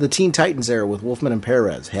 The Teen Titans era with Wolfman and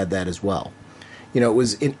Perez had that as well. It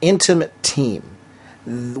was an intimate team.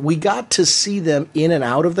 We got to see them in and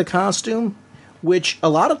out of the costume, which a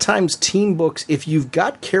lot of times teen books, if you've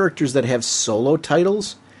got characters that have solo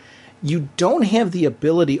titles, you don't have the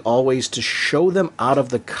ability always to show them out of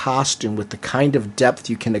the costume with the kind of depth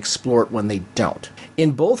you can explore it when they don't.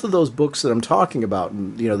 In both of those books that I'm talking about,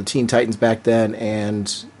 the Teen Titans back then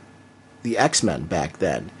and the X-Men back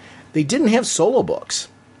then, they didn't have solo books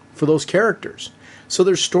for those characters. So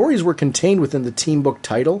their stories were contained within the teen book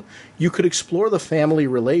title. You could explore the family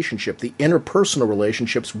relationship, the interpersonal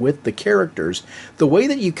relationships with the characters, the way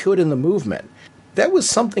that you could in the movement. That was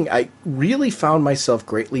something I really found myself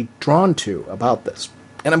greatly drawn to about this.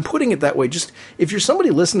 And I'm putting it that way, just if you're somebody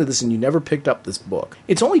listening to this and you never picked up this book,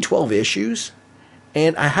 it's only 12 issues,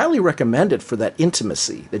 and I highly recommend it for that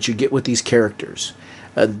intimacy that you get with these characters.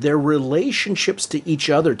 Their relationships to each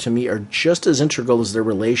other, to me, are just as integral as their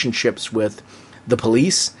relationships with the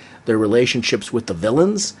police, their relationships with the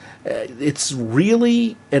villains. It's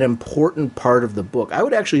really an important part of the book. I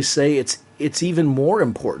would actually say it's even more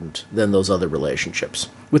important than those other relationships,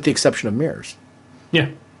 with the exception of Mirrors. Yeah.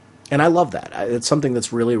 And I love that. It's something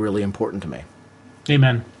that's really, really important to me.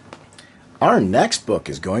 Amen. Our next book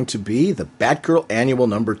is going to be The Batgirl Annual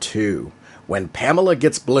Number 2, When Pamela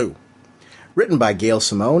Gets Blue. Written by Gail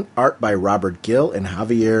Simone, art by Robert Gill and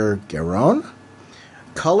Javier Garron.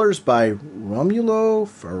 Colors by Romulo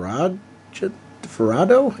Farado.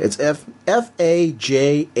 It's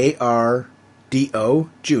Fajardo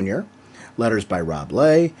Jr. Letters by Rob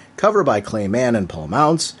Lay. Cover by Clay Mann and Paul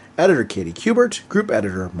Mounts. Editor Katie Kubert. Group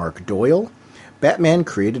editor Mark Doyle. Batman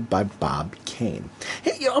created by Bob Kane.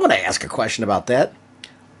 Hey, I'm going to ask a question about that.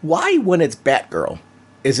 Why, when it's Batgirl,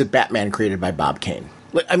 is it Batman created by Bob Kane?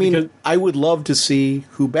 I mean, because I would love to see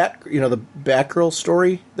the Batgirl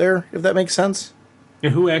story there, if that makes sense. Yeah,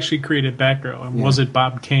 who actually created Batgirl? And was it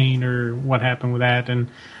Bob Kane, or what happened with that? And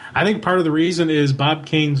I think part of the reason is Bob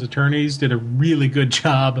Kane's attorneys did a really good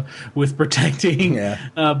job with protecting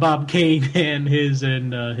Bob Kane and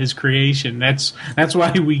his creation. That's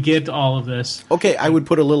why we get all of this. Okay, I would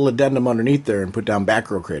put a little addendum underneath there and put down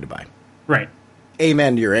Batgirl created by. Right.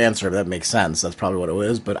 Amen to your answer. That makes sense. That's probably what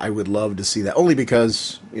it is. But I would love to see that, only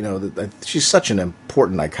because she's such an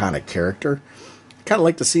important, iconic character. I kind of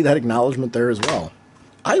like to see that acknowledgement there as well.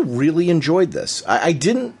 I really enjoyed this. I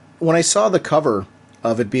didn't, when I saw the cover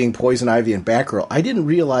of it being Poison Ivy and Batgirl, I didn't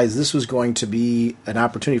realize this was going to be an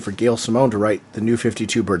opportunity for Gail Simone to write the New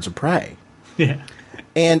 52 Birds of Prey. Yeah.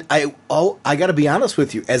 And I got to be honest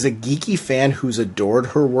with you, as a geeky fan who's adored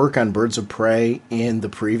her work on Birds of Prey in the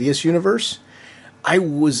previous universe, I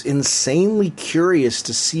was insanely curious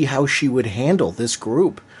to see how she would handle this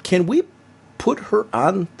group. Can we put her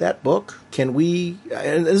on that book? Can we,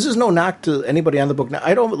 and this is no knock to anybody on the book now,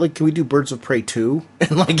 can we do Birds of Prey 2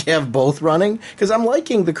 and have both running? Because I'm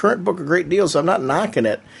liking the current book a great deal, so I'm not knocking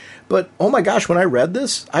it. But oh my gosh, when I read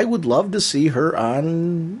this, I would love to see her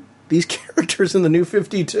on these characters in the New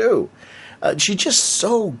 52. She just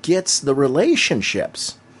so gets the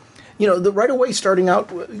relationships. right away starting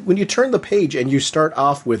out, when you turn the page and you start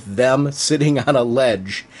off with them sitting on a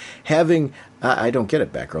ledge, having, I don't get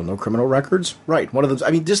it, Batgirl, no criminal records? Right, one of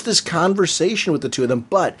them, just this conversation with the two of them,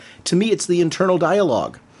 but to me it's the internal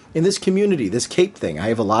dialogue. In this community, this Cape thing, I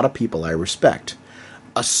have a lot of people I respect.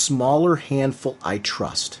 A smaller handful I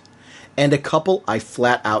trust. And a couple I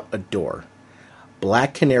flat out adore.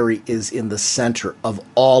 Black Canary is in the center of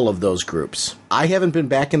all of those groups. I haven't been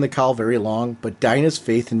back in the cowl very long, but Dinah's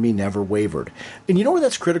faith in me never wavered. And you know where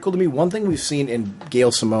that's critical to me? One thing we've seen in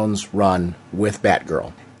Gail Simone's run with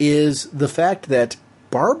Batgirl is the fact that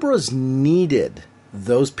Barbara's needed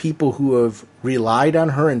those people who have relied on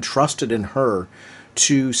her and trusted in her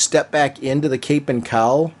to step back into the cape and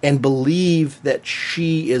cowl and believe that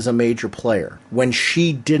she is a major player when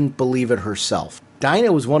she didn't believe it herself.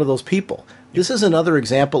 Dinah was one of those people. This is another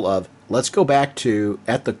example of, let's go back to,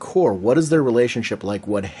 at the core, what is their relationship like?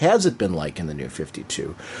 What has it been like in the New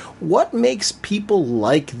 52? What makes people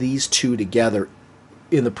like these two together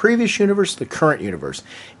in the previous universe, the current universe?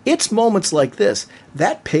 It's moments like this.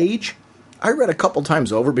 That page, I read a couple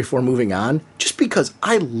times over before moving on, just because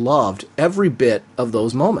I loved every bit of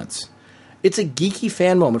those moments. It's a geeky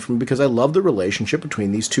fan moment for me because I love the relationship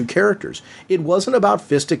between these two characters. It wasn't about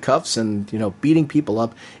fisticuffs and, beating people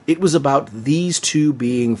up. It was about these two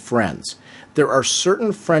being friends. There are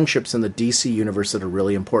certain friendships in the DC universe that are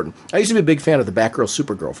really important. I used to be a big fan of the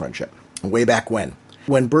Batgirl-Supergirl friendship, way back when.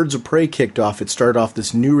 When Birds of Prey kicked off, it started off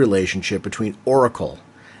this new relationship between Oracle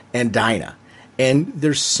and Dinah. And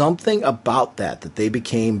there's something about that they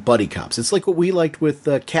became buddy cops. It's like what we liked with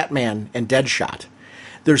Catman and Deadshot.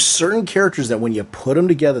 There's certain characters that when you put them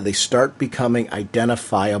together, they start becoming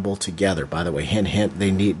identifiable together. By the way, hint,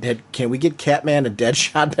 hint, can we get Catman and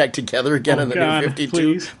Deadshot back together again in the New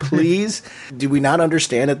 52? Please? Do we not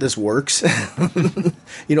understand that this works?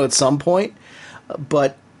 At some point?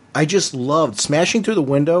 But I just loved smashing through the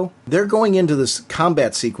window. They're going into this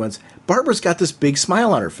combat sequence. Barbara's got this big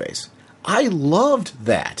smile on her face. I loved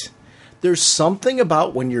that. There's something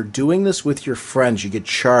about when you're doing this with your friends, you get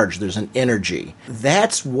charged, there's an energy.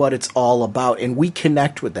 That's what it's all about, and we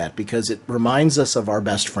connect with that because it reminds us of our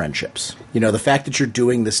best friendships. The fact that you're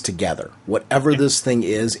doing this together, whatever this thing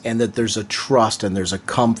is, and that there's a trust and there's a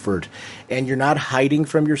comfort, and you're not hiding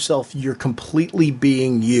from yourself, you're completely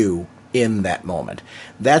being you in that moment.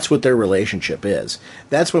 That's what their relationship is.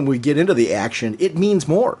 That's when we get into the action, it means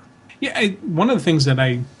more. Yeah, one of the things that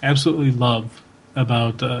I absolutely love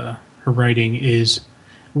about her writing is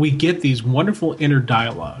we get these wonderful inner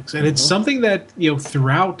dialogues, and it's something that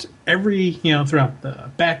throughout throughout the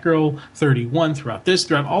Batgirl 31,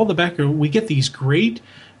 throughout all the Batgirl, we get these great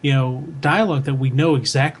dialogue that we know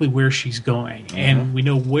exactly where she's going, and we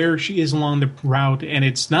know where she is along the route, and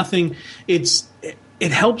it's nothing. It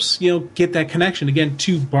helps get that connection again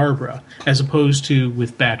to Barbara as opposed to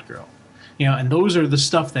with Batgirl. And those are the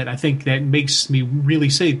stuff that I think that makes me really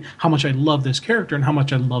say how much I love this character and how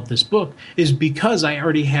much I love this book is because I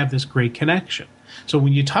already have this great connection. So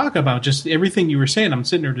when you talk about just everything you were saying, I'm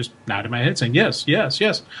sitting there just nodding my head saying, yes, yes,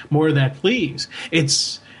 yes, more of that, please.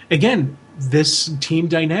 It's, again, this team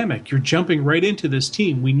dynamic. You're jumping right into this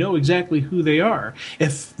team. We know exactly who they are.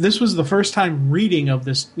 If this was the first time reading of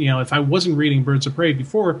this, if I wasn't reading Birds of Prey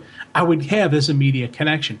before, I would have this immediate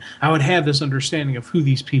connection. I would have this understanding of who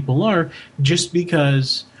these people are just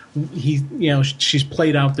because she's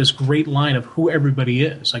played out this great line of who everybody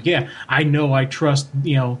is. Like, yeah, I know, I trust,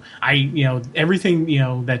 everything,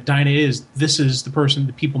 that Dinah is, this is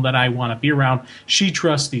the people that I want to be around. She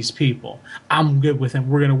trusts these people. I'm good with them.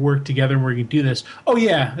 We're going to work together and we're going to do this. Oh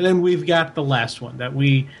yeah. And then we've got the last one that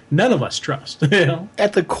none of us trust.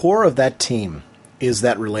 At the core of that team is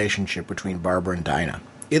that relationship between Barbara and Dinah.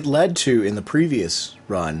 It led to, in the previous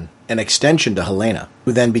run, an extension to Helena,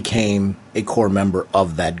 who then became a core member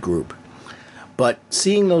of that group. But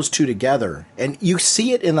seeing those two together, and you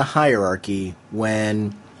see it in the hierarchy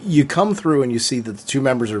when you come through and you see that the two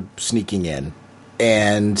members are sneaking in,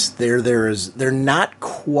 and they're not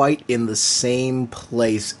quite in the same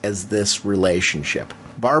place as this relationship.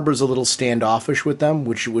 Barbara's a little standoffish with them,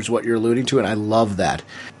 which was what you're alluding to, and I love that.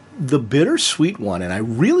 The bittersweet one, and I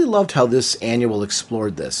really loved how this annual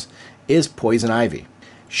explored this, is Poison Ivy.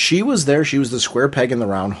 She was there, she was the square peg in the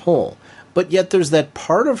round hole. But yet there's that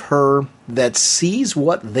part of her that sees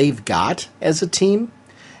what they've got as a team,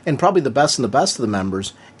 and probably the best of the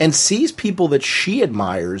members, and sees people that she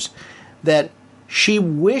admires that she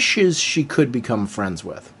wishes she could become friends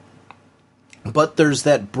with. But there's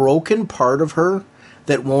that broken part of her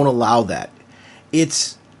that won't allow that.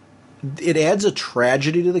 It's it adds a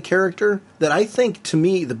tragedy to the character that I think, to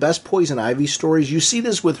me, the best Poison Ivy stories, you see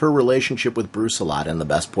this with her relationship with Bruce a lot in the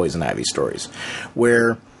best Poison Ivy stories,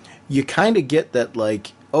 where you kind of get that,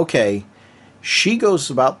 like, okay, she goes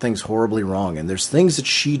about things horribly wrong, and there's things that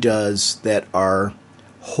she does that are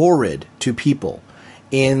horrid to people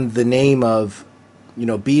in the name of,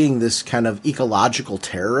 being this kind of ecological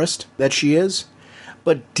terrorist that she is.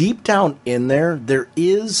 But deep down in there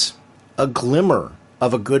is a glimmer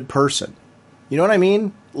of a good person. You know what I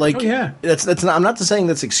mean? Like, oh, yeah. That's not, I'm not saying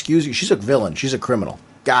that's excusing. She's a villain. She's a criminal.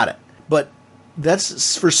 Got it. But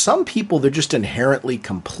that's, for some people, they're just inherently,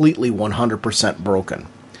 completely 100% broken.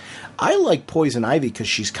 I like Poison Ivy because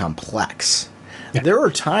she's complex. Yeah. There are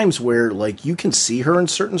times where, like, you can see her in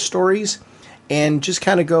certain stories and just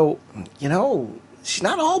kind of go, she's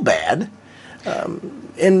not all bad.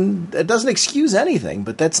 And it doesn't excuse anything,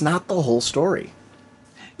 but that's not the whole story.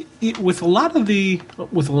 With a lot of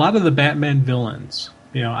the Batman villains,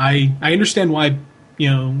 I understand why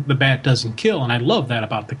the Bat doesn't kill, and I love that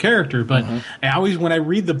about the character. But when I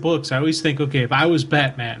read the books, I always think, okay, if I was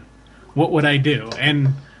Batman, what would I do?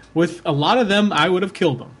 And with a lot of them, I would have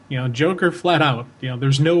killed them. Joker flat out.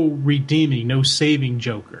 There's no redeeming, no saving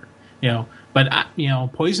Joker. But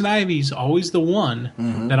Poison Ivy's always the one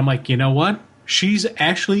that I'm like, you know what? She's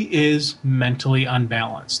actually is mentally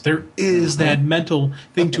unbalanced. There is that mental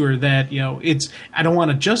thing to her that, I don't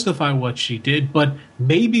want to justify what she did, but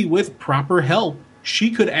maybe with proper help,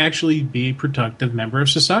 she could actually be a productive member of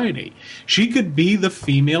society. She could be the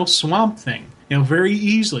female Swamp Thing. Very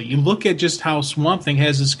easily. You look at just how Swamp Thing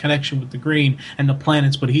has this connection with the Green and the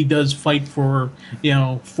planets, but he does fight for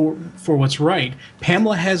what's right.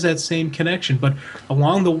 Pamela has that same connection, but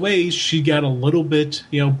along the way, she got a little bit,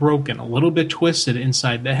 broken, a little bit twisted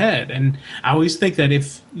inside the head. And I always think that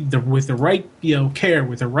with the right, care,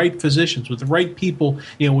 with the right physicians, with the right people,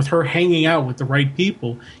 with her hanging out with the right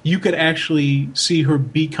people, you could actually see her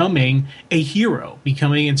becoming a hero,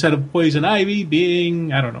 instead of Poison Ivy,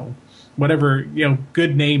 being, I don't know, whatever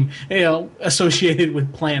good name associated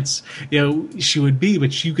with plants she would be,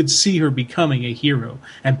 but you could see her becoming a hero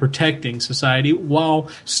and protecting society while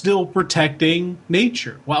still protecting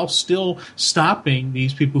nature, while still stopping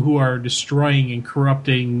these people who are destroying and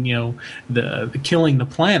corrupting the killing the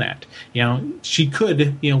planet. She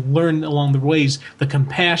could learn along the ways the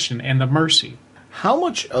compassion and the mercy. How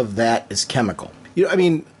much of that is chemical?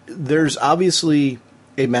 There's obviously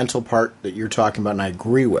a mental part that you're talking about, and I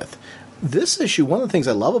agree with. This issue, one of the things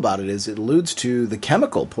I love about it is it alludes to the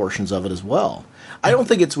chemical portions of it as well. I don't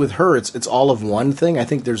think it's with her, it's all of one thing. I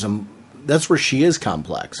think that's where she is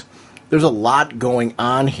complex. There's a lot going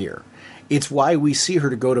on here. It's why we see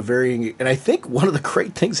her to go to varying, and I think one of the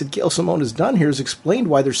great things that Gail Simone has done here is explained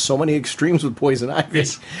why there's so many extremes with Poison Ivy.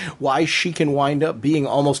 Yes. Why she can wind up being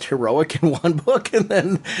almost heroic in one book and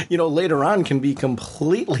then, later on can be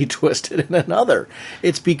completely twisted in another.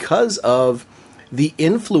 It's because of the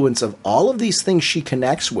influence of all of these things she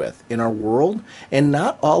connects with in our world, and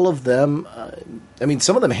not all of them,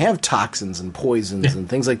 some of them have toxins and poisons and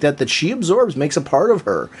things like that she absorbs, makes a part of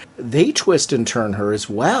her. They twist and turn her as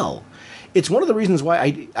well. It's one of the reasons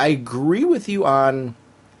why I agree with you on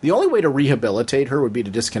the only way to rehabilitate her would be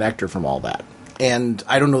to disconnect her from all that. And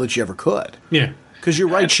I don't know that you ever could. Yeah. Because you're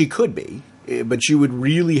right, she could be, but you would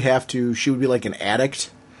really have to, she would be like an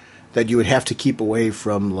addict that you would have to keep away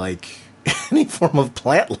from, like, any form of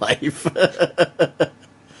plant life. But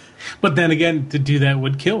then again, to do that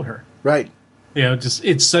would kill her. Right.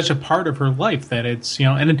 It's such a part of her life that it's,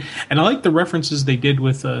 and I like the references they did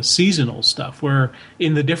with seasonal stuff, where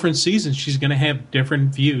in the different seasons she's going to have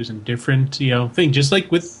different views and different, things, just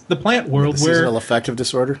like with the plant world. The seasonal affective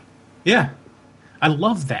disorder? Yeah. I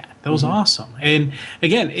love that. That was awesome. And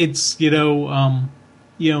again, it's, you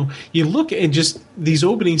look at just these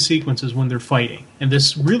opening sequences when they're fighting, and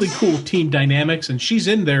this really cool team dynamics, and she's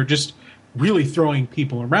in there just really throwing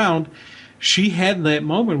people around. She had that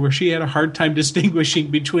moment where she had a hard time distinguishing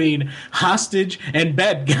between hostage and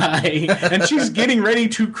bad guy, and she's getting ready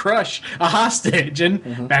to crush a hostage, and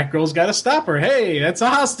Batgirl's got to stop her. Hey, that's a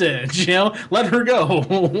hostage, let her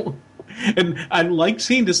go. And I like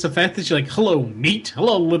seeing this, the fact that you're like, hello, meat,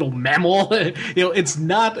 hello, little mammal. It's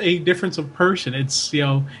not a difference of person. It's,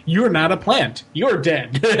 you're not a plant. You're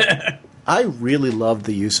dead. I really loved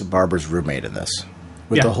the use of Barbara's roommate in this.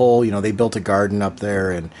 With the whole, they built a garden up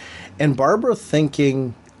there. And Barbara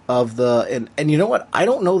thinking of and you know what? I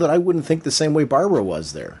don't know that I wouldn't think the same way Barbara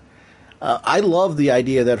was there. I love the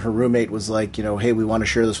idea that her roommate was like, hey, we want to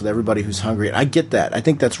share this with everybody who's hungry. And I get that. I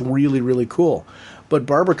think that's really, really cool. But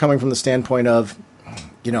Barbara coming from the standpoint of,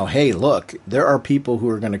 hey, look, there are people who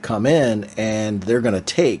are going to come in and they're going to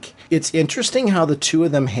take. It's interesting how the two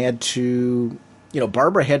of them had to,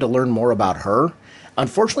 Barbara had to learn more about her.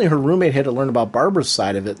 Unfortunately, her roommate had to learn about Barbara's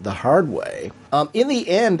side of it the hard way. In the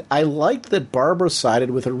end, I liked that Barbara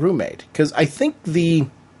sided with her roommate, because I think the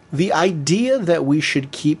idea that we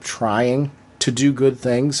should keep trying to do good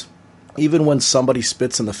things, even when somebody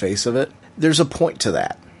spits in the face of it, there's a point to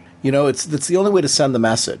that. It's the only way to send the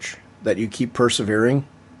message, that you keep persevering.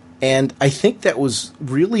 And I think that was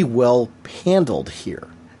really well handled here.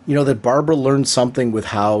 That Barbara learned something with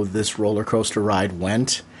how this roller coaster ride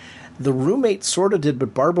went. The roommate sort of did,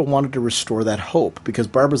 but Barbara wanted to restore that hope, because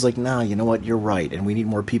Barbara's like, nah, you know what, you're right, and we need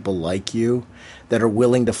more people like you that are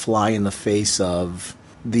willing to fly in the face of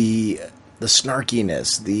the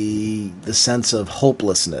snarkiness, the sense of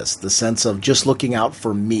hopelessness, the sense of just looking out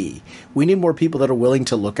for me. We need more people that are willing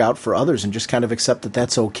to look out for others and just kind of accept that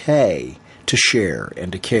that's okay to share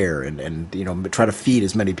and to care and try to feed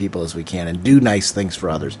as many people as we can and do nice things for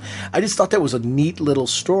others. I just thought that was a neat little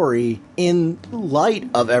story in light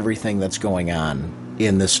of everything that's going on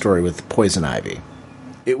in this story with Poison Ivy.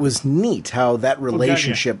 It was neat how that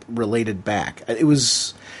relationship related back.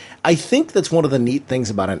 I think that's one of the neat things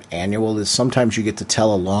about an annual is sometimes you get to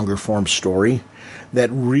tell a longer form story that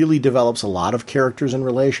really develops a lot of characters and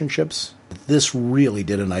relationships. This really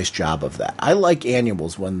did a nice job of that. I like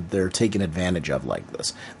annuals when they're taken advantage of like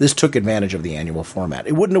this. This took advantage of the annual format.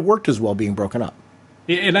 It wouldn't have worked as well being broken up.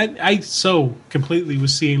 And I so completely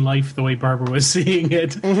was seeing life the way Barbara was seeing it.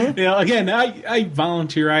 Mm-hmm. Again, I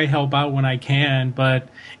volunteer, I help out when I can, but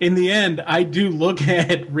in the end, I do look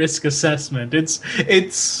at risk assessment. It's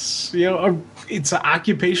an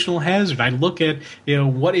occupational hazard. I look at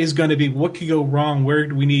what is going to be, what could go wrong, where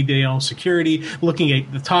do we need security, looking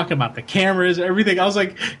at talking about the cameras, everything. I was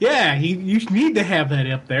like, yeah, you need to have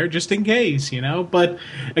that up there just in case, But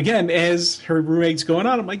again, as her roommate's going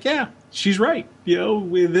on, I'm like, yeah, she's right.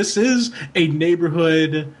 This is a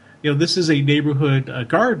neighborhood. This is a neighborhood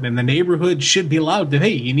garden, and the neighborhood should be allowed to.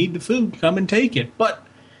 Hey, you need the food, come and take it. But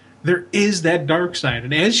there is that dark side,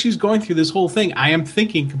 and as she's going through this whole thing, I am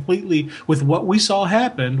thinking completely with what we saw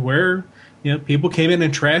happen, where people came in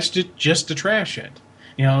and trashed it just to trash it.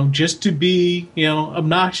 Just to be,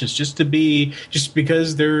 obnoxious, just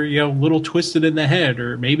because they're, a little twisted in the head,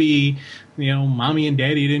 or maybe, mommy and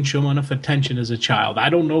daddy didn't show enough attention as a child. I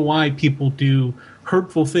don't know why people do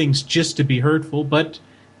hurtful things just to be hurtful, but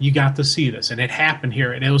you got to see this, and it happened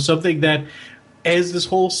here, and it was something that, as this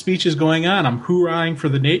whole speech is going on, I'm hoorahing for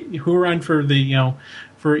the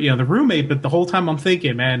roommate, but the whole time I'm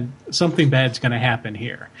thinking, man, something bad's going to happen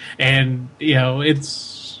here, and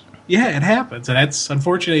it happens, and that's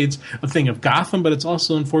unfortunately it's a thing of Gotham, but it's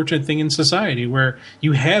also an unfortunate thing in society where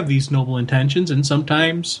you have these noble intentions, and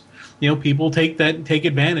sometimes people take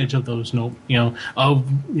advantage of those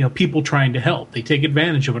people trying to help. They take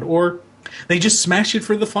advantage of it, or they just smash it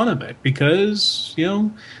for the fun of it because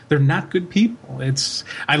they're not good people.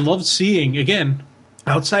 I love seeing, again,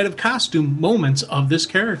 outside of costume, moments of this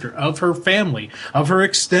character, of her family, of her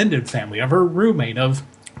extended family, of her roommate, of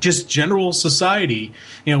just general society.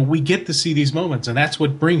 We get to see these moments, and that's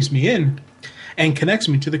what brings me in and connects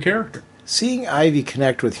me to the character. Seeing Ivy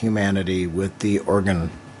connect with humanity with the organ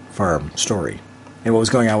farm story and what was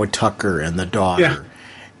going on with Tucker and the daughter. Yeah.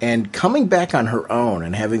 And coming back on her own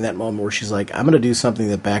and having that moment where she's like, I'm going to do something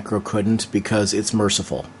that Batgirl couldn't because it's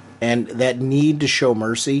merciful. And that need to show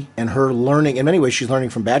mercy, and her learning, in many ways she's learning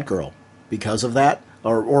from Batgirl because of that,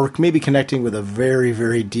 or maybe connecting with a very,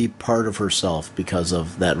 very deep part of herself because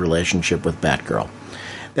of that relationship with Batgirl.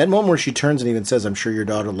 That moment where she turns and even says, I'm sure your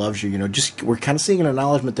daughter loves you, we're kind of seeing an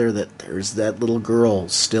acknowledgement there that there's that little girl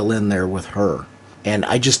still in there with her. And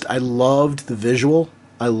I loved the visual.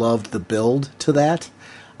 I loved the build to that.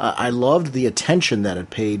 I loved the attention that it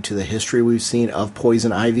paid to the history we've seen of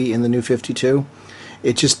Poison Ivy in the New 52.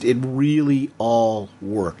 It really all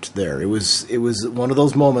worked there. It was one of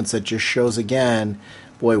those moments that just shows again,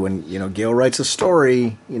 boy, when Gail writes a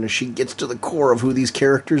story, she gets to the core of who these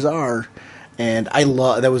characters are, and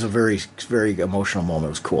that was a very, very emotional moment. It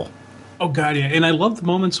was cool. Oh God, yeah, and I love the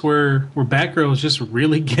moments where Batgirl is just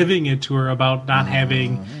really giving it to her about not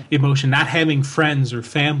having emotion, not having friends or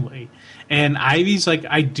family. And Ivy's like,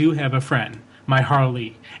 I do have a friend, my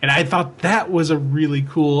Harley. And I thought that was a really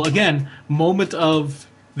cool, again, moment of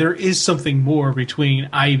there is something more between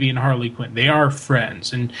Ivy and Harley Quinn. They are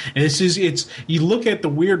friends, and it's you look at the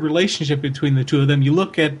weird relationship between the two of them. You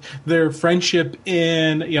look at their friendship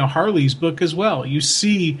in Harley's book as well. You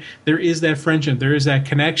see there is that friendship, there is that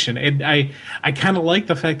connection, and I kind of like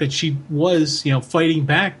the fact that she was fighting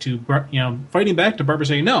back to Barbara,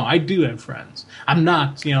 saying, no, I do have friends. I'm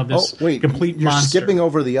not this complete you're monster. Skipping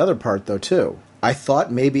over the other part though too. I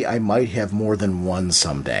thought maybe I might have more than one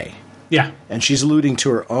someday. Yeah. And she's alluding to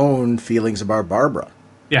her own feelings about Barbara.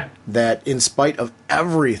 Yeah. That in spite of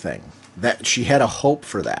everything, that she had a hope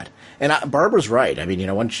for that. And Barbara's right. I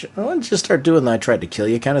mean, once you start doing that, I tried to kill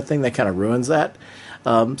you kind of thing, that kind of ruins that.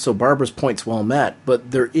 So Barbara's point's well met. But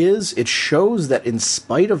it shows that in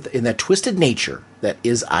spite of, in that twisted nature that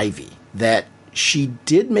is Ivy, that she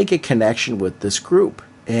did make a connection with this group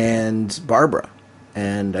and Barbara.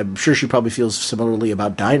 And I'm sure she probably feels similarly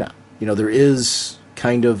about Dinah. There is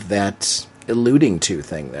kind of that alluding to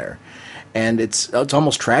thing there, and it's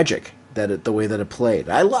almost tragic that the way that it played.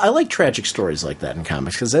 I like tragic stories like that in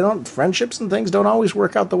comics because friendships and things don't always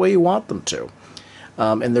work out the way you want them to,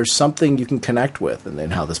 and there's something you can connect with, and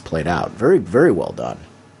then how this played out, very, very well done.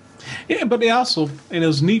 Yeah, but it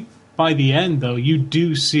was neat by the end though. You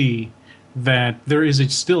do see that there is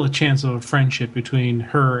still a chance of a friendship between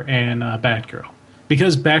her and Batgirl.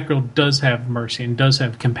 Because Batgirl does have mercy and does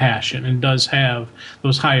have compassion and does have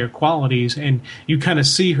those higher qualities, and you kind of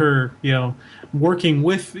see her, working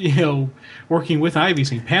with Ivy,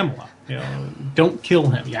 saying, Pamela, don't kill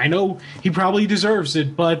him. Yeah, I know he probably deserves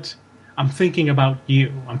it, but I'm thinking about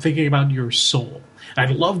you. I'm thinking about your soul. And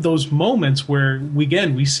I love those moments where we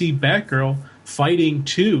see Batgirl fighting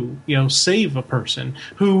to, save a person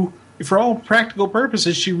who, for all practical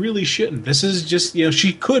purposes, she really shouldn't. This is just,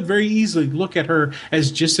 she could very easily look at her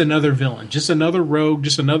as just another villain, just another rogue,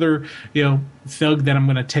 just another, thug that I'm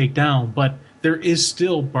going to take down. But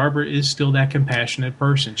Barbara is still that compassionate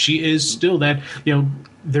person. She is still that,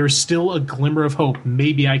 there's still a glimmer of hope.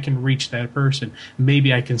 Maybe I can reach that person.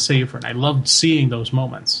 Maybe I can save her. And I loved seeing those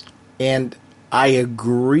moments. And I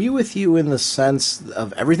agree with you in the sense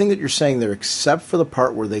of everything that you're saying there, except for the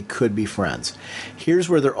part where they could be friends. Here's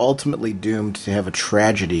where they're ultimately doomed to have a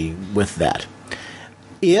tragedy with that.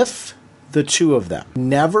 If the two of them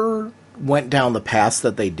never went down the paths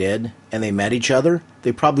that they did and they met each other,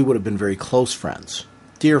 they probably would have been very close friends,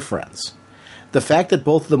 dear friends. The fact that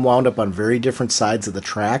both of them wound up on very different sides of the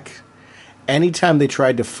track, anytime they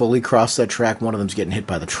tried to fully cross that track, one of them's getting hit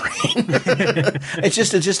by the train. It's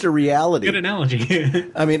just a reality. Good analogy.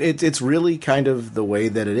 I mean, it's really kind of the way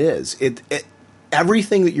that it is.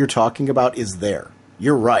 Everything that you're talking about is there.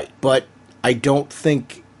 You're right. But I don't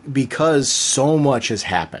think, because so much has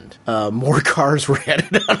happened, more cars were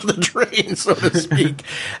headed onto the train, so to speak,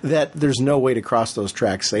 that there's no way to cross those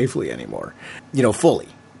tracks safely anymore. Fully.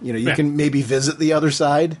 You can maybe visit the other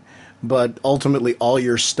side, but ultimately all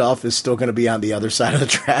your stuff is still going to be on the other side of the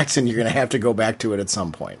tracks, and you're going to have to go back to it at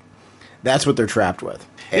some point. That's what they're trapped with.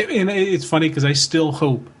 And it's funny because I still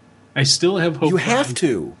hope. I still have hope. You have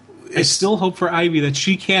to. I still hope for Ivy that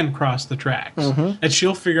she can cross the tracks. Mm-hmm. That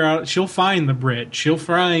she'll find the bridge. She'll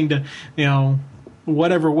find,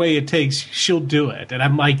 whatever way it takes, she'll do it. And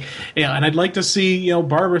I'm like, and I'd like to see,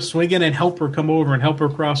 Barbara swing in and help her come over and help her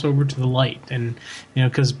cross over to the light. And,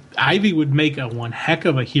 because Ivy would make one heck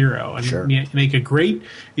of a hero and sure. Make a great,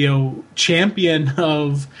 champion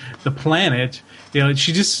of the planet.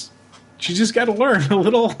 She just got to learn a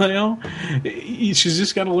little, she's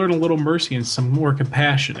just got to learn a little mercy and some more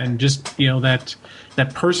compassion and just, that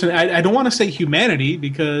person. I don't want to say humanity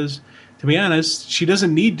because, to be honest, she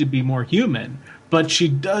doesn't need to be more human, but she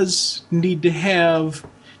does need to have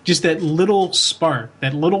just that little spark,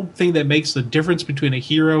 that little thing that makes the difference between a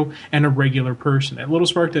hero and a regular person. That little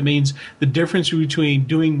spark that means the difference between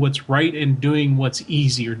doing what's right and doing what's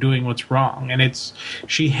easy or doing what's wrong. And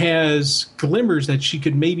she has glimmers that she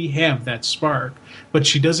could maybe have that spark, but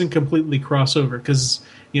she doesn't completely cross over because,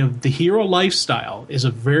 the hero lifestyle is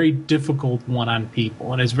a very difficult one on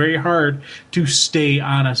people, and it's very hard to stay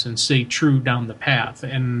honest and stay true down the path.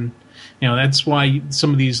 And that's why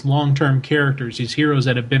some of these long-term characters, these heroes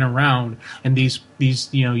that have been around, and these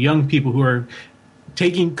young people who are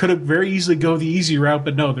could have very easily go the easy route,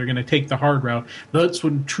 but no, they're going to take the hard route. That's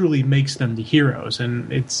what truly makes them the heroes, and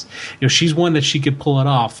it's she's one that she could pull it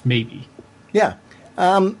off, maybe. Yeah,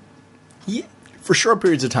 for short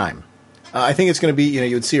periods of time. I think it's going to be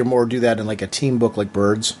you would see her more do that in like a team book like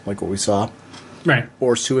Birds, like what we saw, right,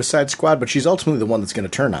 or Suicide Squad. But she's ultimately the one that's going to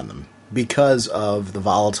turn on them, because of the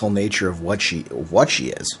volatile nature of what she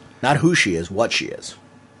is. Not who she is, what she is.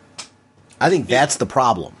 I think that's the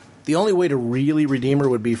problem. The only way to really redeem her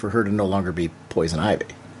would be for her to no longer be Poison Ivy.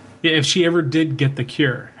 Yeah, if she ever did get the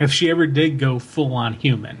cure, if she ever did go full on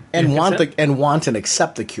human, and want and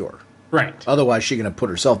accept the cure. Right. Otherwise, she's going to put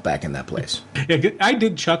herself back in that place. Yeah, I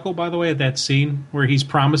did chuckle, by the way, at that scene where he's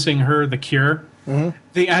promising her the cure.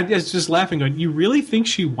 Mm-hmm. I was just laughing, going, "You really think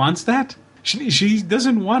she wants that? She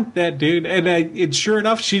doesn't want that, dude." And sure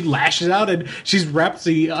enough, she lashes out and she's wrapped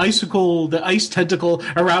the ice tentacle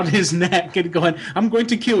around his neck and going, "I'm going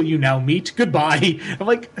to kill you now, meat. Goodbye." I'm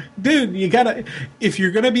like, dude, if you're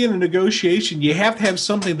gonna be in a negotiation, you have to have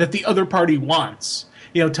something that the other party wants.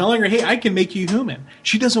 Telling her, "Hey, I can make you human."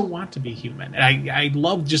 She doesn't want to be human. And I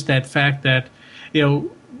love just that fact that,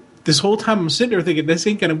 this whole time I'm sitting there thinking this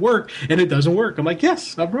ain't gonna work, and it doesn't work. I'm like,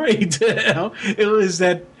 yes, I'm right. It was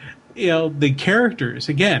that. The characters,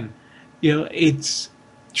 again, it's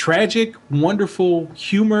tragic, wonderful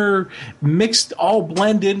humor mixed, all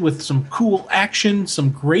blend in with some cool action,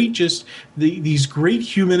 some great, these great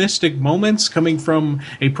humanistic moments coming from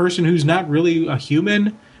a person who's not really a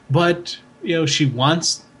human, but, she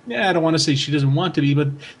wants, I don't want to say she doesn't want to be, but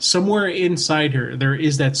somewhere inside her, there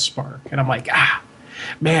is that spark. And I'm like,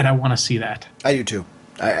 man, I want to see that. I do too.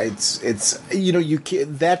 That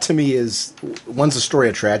to me is, one's a story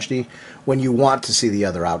of tragedy when you want to see the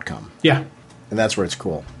other outcome. Yeah. And that's where it's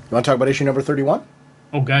cool. You want to talk about issue number 31?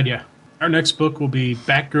 Oh, God, yeah. Our next book will be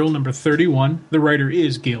Batgirl number 31. The writer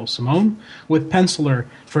is Gail Simone, with penciler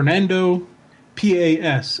Fernando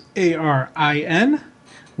Pasarin,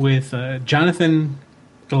 with Jonathan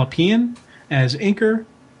Galapian as inker.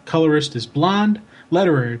 Colorist is Blonde.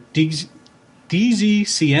 Letterer DZ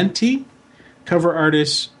Cienti. Cover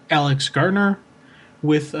artist Alex Gardner,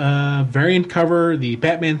 with variant cover, the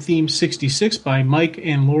Batman theme 66 by Mike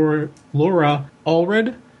and Laura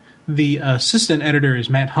Allred. The assistant editor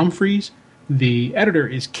is Matt Humphreys. The editor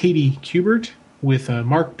is Katie Kubert, with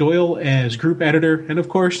Mark Doyle as group editor. And, of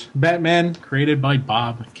course, Batman, created by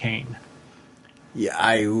Bob Kane. Yeah,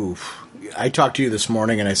 I talked to you this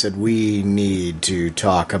morning and I said, we need to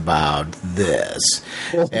talk about this.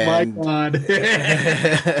 Oh, my God.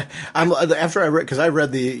 After I read,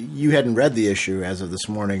 because you hadn't read the issue as of this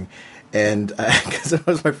morning, and because that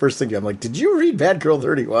was my first thing, I'm like, did you read Batgirl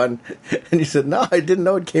 31? And you said, no, I didn't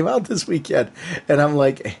know it came out this weekend. And I'm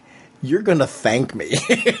like, you're going to thank me.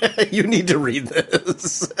 You need to read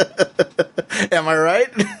this. Am I right?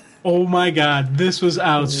 Oh my God, this was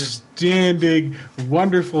outstanding,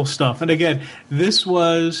 wonderful stuff. And again, this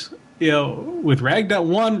was, with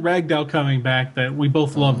Ragdoll coming back, that we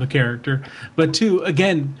both love the character, but two,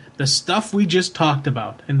 again, the stuff we just talked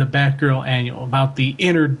about in the Batgirl annual, about the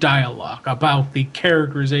inner dialogue, about the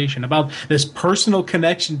characterization, about this personal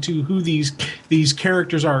connection to who these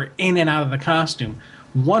characters are in and out of the costume.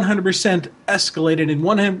 100% escalated, and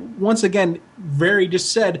once again, very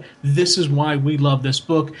just said, this is why we love this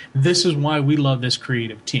book. This is why we love this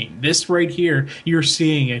creative team. This right here, you're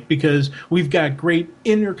seeing it because we've got great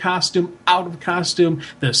inner costume, out of costume,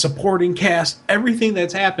 the supporting cast, everything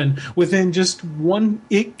that's happened within just one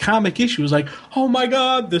comic issue is like, oh my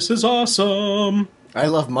God, this is awesome. I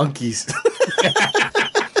love monkeys.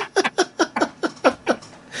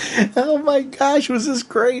 Oh my gosh, was this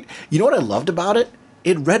great? You know what I loved about it?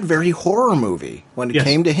 It read very horror movie when it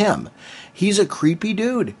came to him. He's a creepy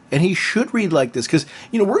dude, and he should read like this because,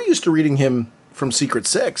 we're used to reading him from Secret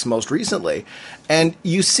Six most recently, and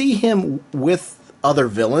you see him with other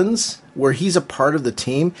villains where he's a part of the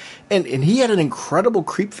team, and he had an incredible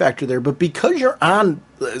creep factor there, but because you're on,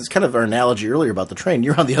 it's kind of our analogy earlier about the train,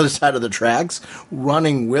 you're on the other side of the tracks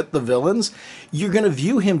running with the villains, you're going to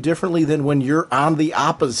view him differently than when you're on the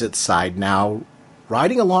opposite side now,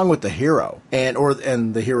 riding along with the hero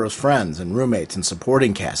and the hero's friends and roommates and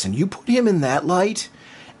supporting cast, and you put him in that light,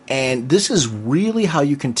 and this is really how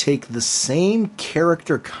you can take the same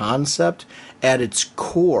character concept at its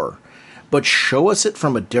core, but show us it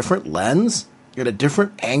from a different lens, at a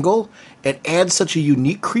different angle, and add such a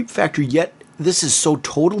unique creep factor, yet this is so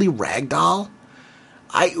totally ragdoll.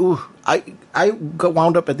 I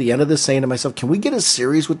wound up at the end of this saying to myself, can we get a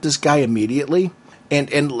series with this guy immediately?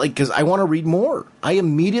 And like, because I want to read more. I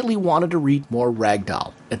immediately wanted to read more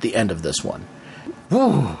Ragdoll at the end of this one.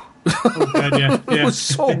 Woo! Oh, God, yeah. It was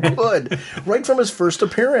so good. Right from his first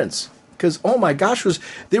appearance. Because, oh my gosh,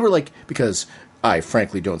 they were like, because I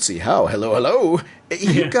frankly don't see how. Hello.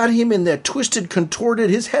 You got him in that twisted, contorted,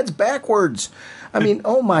 his head's backwards. I mean,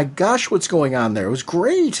 oh my gosh, what's going on there? It was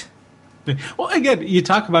great. Well, again, you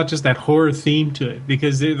talk about just that horror theme to it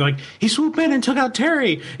because they're like, he swooped in and took out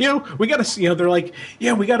Terry. We got to, they're like,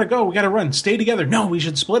 yeah, we got to go. We got to run. Stay together. No, we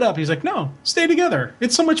should split up. He's like, no, stay together.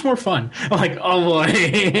 It's so much more fun. I'm like, oh boy.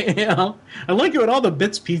 I like it when all the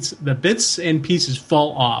bits and pieces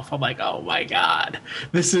fall off. I'm like, oh my God.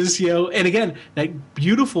 This is, and again, that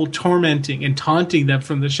beautiful tormenting and taunting them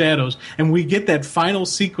from the shadows. And we get that final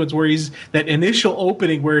sequence where that initial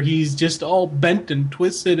opening where he's just all bent and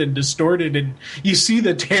twisted and distorted. And you see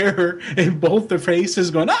the terror in both their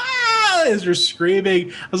faces going, ah, as they're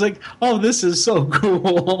screaming. I was like, oh, this is so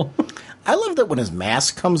cool. I love that when his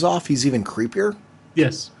mask comes off, he's even creepier.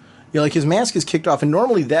 Yes. Like his mask is kicked off, and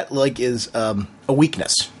normally that is a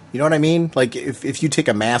weakness. You know what I mean? Like if you take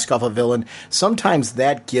a mask off a villain, sometimes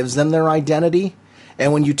that gives them their identity.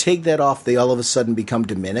 And when you take that off, they all of a sudden become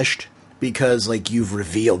diminished. Because, you've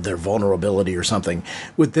revealed their vulnerability or something.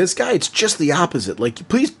 With this guy, it's just the opposite.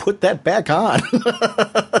 Please put that back on.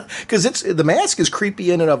 Because the mask is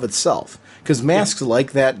creepy in and of itself. Because masks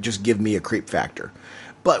like that just give me a creep factor.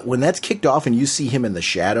 But when that's kicked off and you see him in the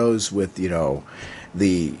shadows with,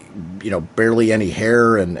 barely any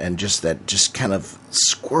hair and just that just kind of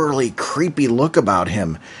squirrely, creepy look about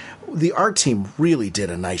him, the art team really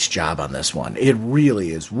did a nice job on this one. It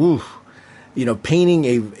really is. Woo. Painting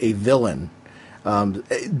a villain,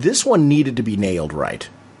 this one needed to be nailed right.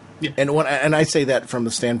 Yeah. And I say that from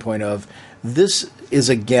the standpoint of this is,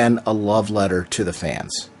 again, a love letter to the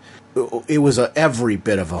fans. It was every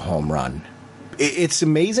bit of a home run. It's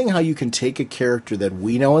amazing how you can take a character that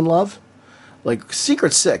we know and love, like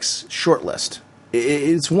Secret Six, Shortlist.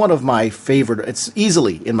 It's one of my favorite. It's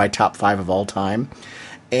easily in my top 5 of all time.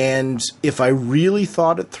 And if I really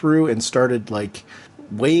thought it through and started,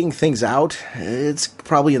 weighing things out, it's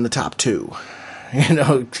probably in the top 2,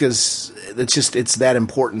 because it's that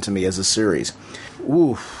important to me as a series.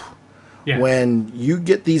 Oof. Yeah. When you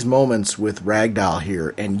get these moments with Ragdoll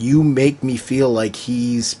here and you make me feel like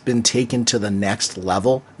he's been taken to the next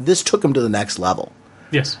level, this took him to the next level.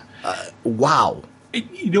 Yes. Wow.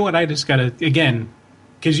 You know what? I just got to, again,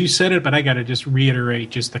 because you said it, but I got to just reiterate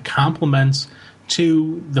just the compliments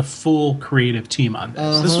to the full creative team on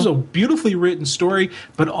this. This was a beautifully written story,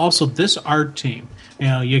 but also this art team.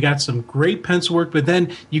 You got some great pencil work, but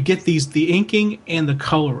then you get the inking and the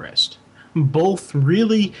colorist. Both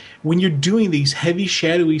really, when you're doing these heavy,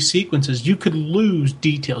 shadowy sequences, you could lose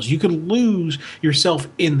details. You could lose yourself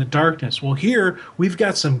in the darkness. Well, here, we've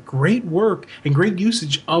got some great work and great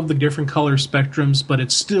usage of the different color spectrums, but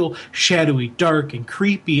it's still shadowy, dark, and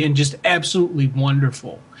creepy, and just absolutely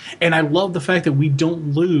wonderful. And I love the fact that we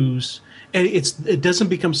don't lose, and it doesn't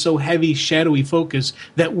become so heavy, shadowy focus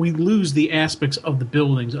that we lose the aspects of the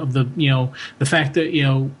buildings, of the fact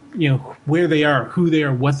that where they are, who they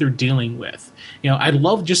are, what they're dealing with. I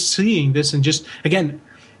love just seeing this, and just again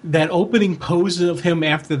that opening pose of him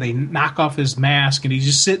after they knock off his mask, and he's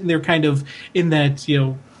just sitting there, kind of in that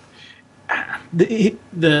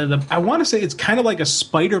I want to say it's kind of like a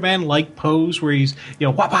Spider-Man like pose where he's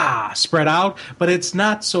whapa spread out, but it's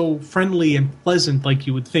not so friendly and pleasant like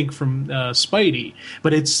you would think from Spidey.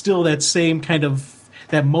 But it's still that same kind of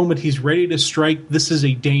that moment he's ready to strike. This is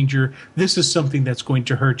a danger. This is something that's going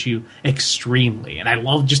to hurt you extremely. And I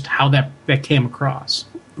love just how that came across.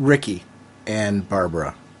 Ricky and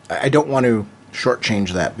Barbara. I don't want to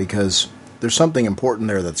shortchange that because there's something important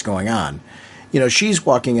there that's going on. She's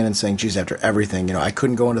walking in and saying she's after everything. I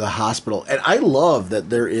couldn't go into the hospital. And I love that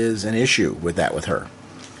there is an issue with that with her.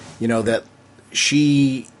 That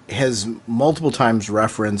she has multiple times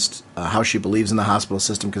referenced how she believes in the hospital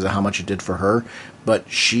system because of how much it did for her. But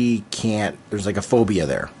she can't. There's a phobia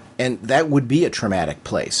there. And that would be a traumatic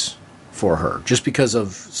place for her just because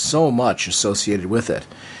of so much associated with it.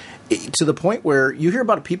 To the point where you hear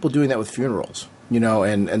about people doing that with funerals.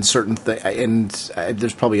 And certain things, and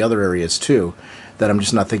there's probably other areas too that I'm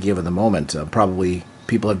just not thinking of at the moment. Probably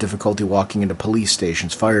people have difficulty walking into police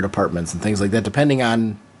stations, fire departments, and things like that, depending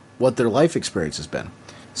on what their life experience has been.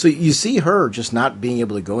 So you see her just not being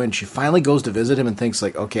able to go in. She finally goes to visit him and thinks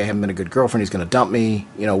okay, I haven't been a good girlfriend. He's going to dump me.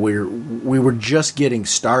 We were just getting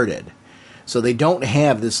started. So they don't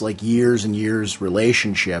have this years and years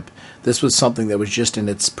relationship. This was something that was just in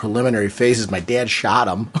its preliminary phases. My dad shot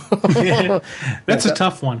him. That's a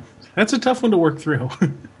tough one. That's a tough one to work through.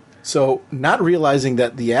 So not realizing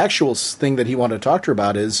that the actual thing that he wanted to talk to her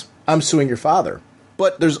about is, I'm suing your father.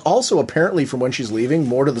 But there's also apparently from when she's leaving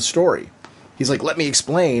more to the story. He's like, let me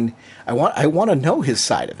explain. I want to know his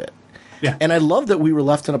side of it. Yeah. And I love that we were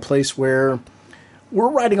left in a place where we're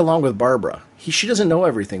riding along with Barbara. She doesn't know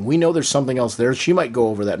everything. We know there's something else there. She might go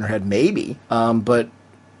over that in her head, maybe. But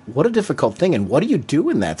What a difficult thing. And what do you do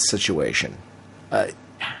in that situation?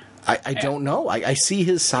 I don't know. I see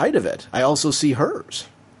his side of it. I also see hers.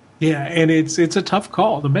 Yeah, and it's a tough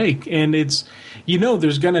call to make, and it's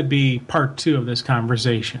there's going to be part 2 of this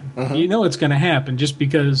conversation. Mm-hmm. It's going to happen just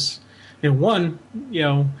because one,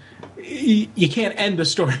 you can't end the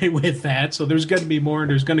story with that, so there's going to be more.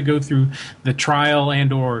 There's going to go through the trial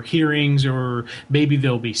and or hearings, or maybe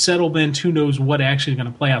there'll be settlement. Who knows what actually is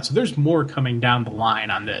going to play out? So there's more coming down the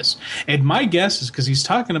line on this. And my guess is because he's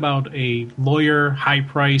talking about a lawyer, high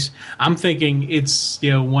price. I'm thinking it's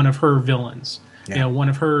one of her villains. Yeah. One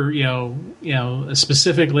of her,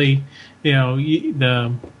 specifically,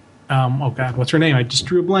 the oh God, what's her name? I just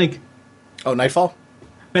drew a blank. Oh, Nightfall?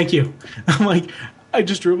 Thank you. I'm like, I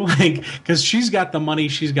just drew a blank because she's got the money,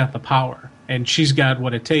 she's got the power, and she's got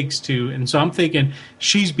what it takes to. And so I'm thinking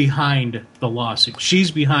she's behind the lawsuit. She's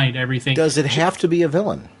behind everything. Does it have to be a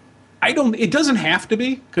villain? It doesn't have to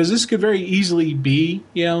be, because this could very easily be,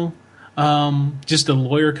 just a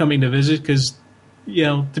lawyer coming to visit. Because,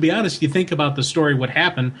 to be honest, you think about the story, what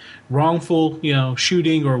happened, wrongful,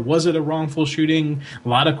 shooting, or was it a wrongful shooting? A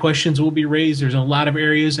lot of questions will be raised. There's a lot of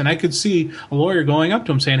areas, and I could see a lawyer going up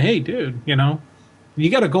to him saying, "Hey, dude, you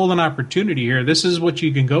got a golden opportunity here. This is what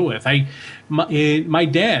you can go with." My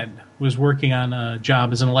dad was working on a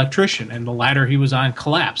job as an electrician, and the ladder he was on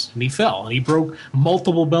collapsed, and he fell, and he broke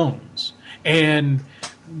multiple bones. And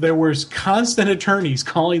there was constant attorneys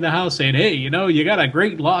calling the house saying, "Hey, you got a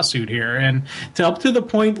great lawsuit here," and up to the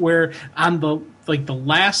point where on the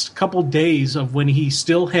last couple days of when he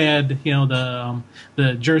still had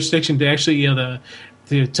the jurisdiction to actually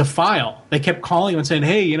to file, they kept calling him and saying,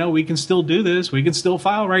 "Hey, we can still do this. We can still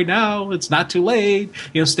file right now. It's not too late.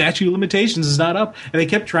 Statute of limitations is not up." And they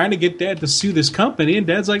kept trying to get Dad to sue this company, and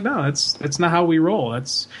Dad's like, "No, that's not how we roll.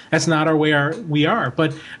 That's not our way. We are."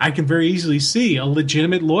 But I can very easily see a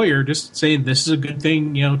legitimate lawyer just saying, "This is a good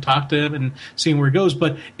thing. Talk to him and seeing where it goes."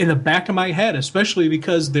 But in the back of my head, especially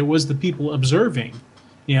because there was the people observing.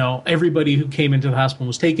 Everybody who came into the hospital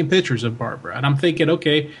was taking pictures of Barbara. And I'm thinking,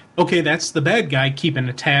 okay, that's the bad guy, keeping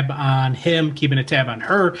a tab on him, keeping a tab on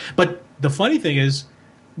her. But the funny thing is,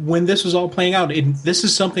 when this was all playing out, this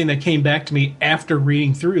is something that came back to me after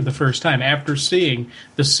reading through the first time, after seeing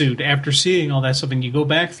the suit, after seeing all that stuff, and you go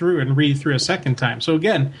back through and read through a second time. So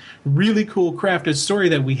again, really cool crafted story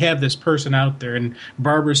that we have this person out there, and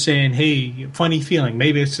Barbara's saying, "Hey, funny feeling,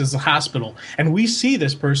 maybe it's just the hospital," and we see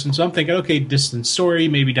this person. So I'm thinking, okay, distant story,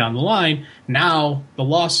 maybe down the line. Now the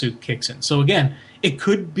lawsuit kicks in. So again, it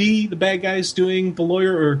could be the bad guys doing the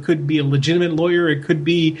lawyer, or it could be a legitimate lawyer. It could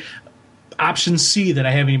be option C that I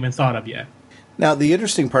haven't even thought of yet. Now, the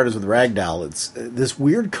interesting part is with Ragdoll, it's this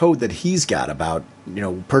weird code that he's got about,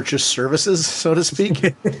 purchase services, so to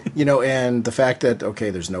speak, and the fact that, okay,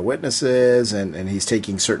 there's no witnesses and he's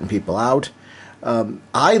taking certain people out.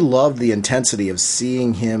 I love the intensity of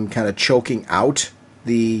seeing him kind of choking out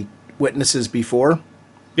the witnesses before.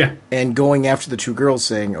 Yeah. And going after the two girls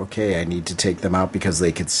saying, okay, I need to take them out because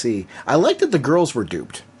they could see. I like that the girls were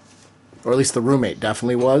duped. Or at least the roommate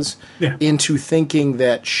definitely was, into thinking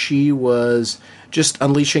that she was just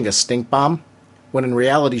unleashing a stink bomb, when in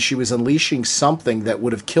reality she was unleashing something that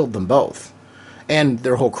would have killed them both, and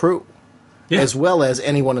their whole crew, as well as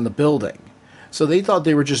anyone in the building. So they thought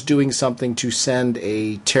they were just doing something to send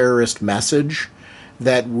a terrorist message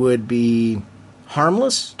that would be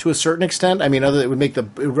harmless to a certain extent. I mean, it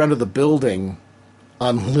would render the building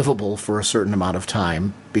unlivable for a certain amount of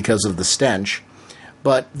time because of the stench.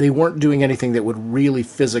 But they weren't doing anything that would really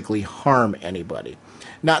physically harm anybody.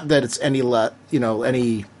 Not that it's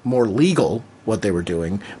any more legal what they were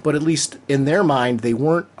doing, but at least in their mind they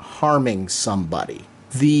weren't harming somebody.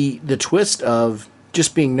 The twist of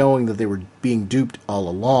just knowing that they were being duped all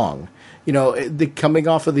along, coming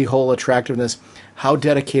off of the whole attractiveness, how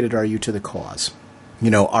dedicated are you to the cause?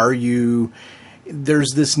 Are you?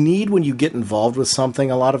 There's this need when you get involved with something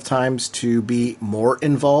a lot of times to be more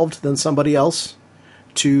involved than somebody else.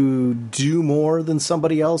 To do more than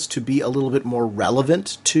somebody else, to be a little bit more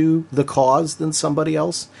relevant to the cause than somebody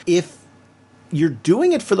else. If you're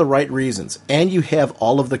doing it for the right reasons and you have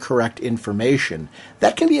all of the correct information,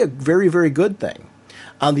 that can be a very, very good thing.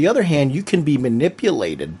 On the other hand, you can be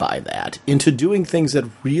manipulated by that into doing things that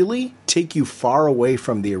really take you far away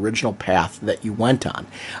from the original path that you went on.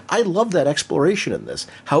 I love that exploration in this,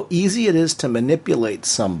 how easy it is to manipulate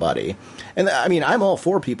somebody. And I mean, I'm all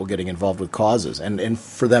for people getting involved with causes and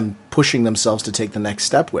for them pushing themselves to take the next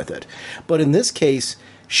step with it. But in this case,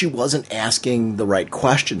 she wasn't asking the right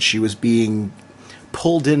questions. She was being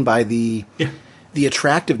pulled in by the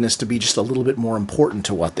attractiveness to be just a little bit more important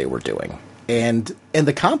to what they were doing. And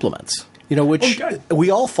the compliments. Which we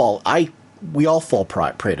all fall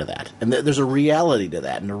prey to that, and there's a reality to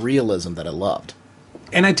that and a realism that I loved.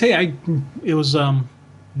 And I tell you, it was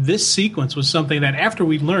this sequence was something that after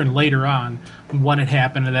we learned later on what had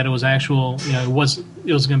happened and that it was actual, it was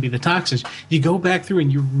going to be the toxins. You go back through and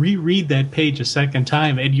you reread that page a second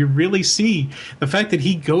time, and you really see the fact that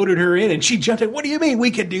he goaded her in, and she jumped in. What do you mean we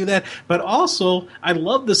can do that? But also, I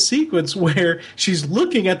love the sequence where she's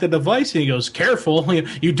looking at the device and he goes, "Careful,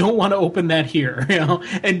 you don't want to open that here."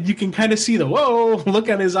 And you can kind of see the whoa look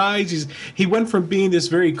on his eyes. He went from being this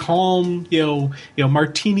very calm,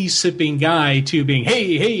 martini sipping guy to being,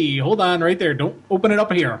 hey, hold on right there, don't open it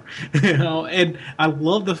up here, And I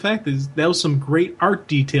love the fact that was some great art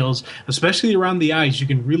details, especially around the eyes. You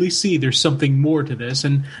can really see there's something more to this.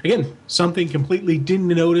 And again, something completely didn't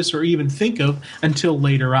notice or even think of until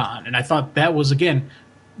later on. And I thought that was, again,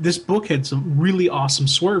 this book had some really awesome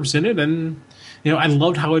swerves in it. And, I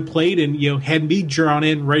loved how it played and, had me drawn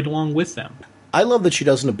in right along with them. I love that she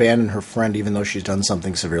doesn't abandon her friend even though she's done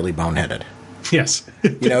something severely boneheaded. Yes.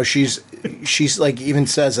 She's like, even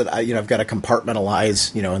says that, I've got to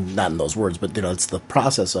compartmentalize, and not in those words, but, it's the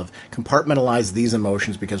process of compartmentalize these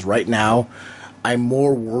emotions because right now I'm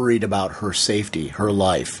more worried about her safety, her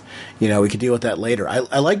life. We could deal with that later.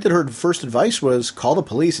 I like that her first advice was call the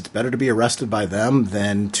police. It's better to be arrested by them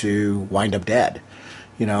than to wind up dead.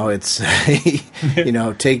 It's,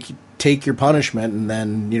 take your punishment and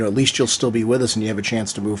then, at least you'll still be with us and you have a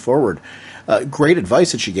chance to move forward. Great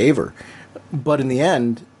advice that she gave her. But in the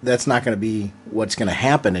end, that's not going to be what's going to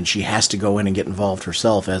happen, and she has to go in and get involved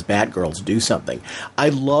herself as Batgirl to do something. I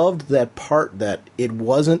loved that part that it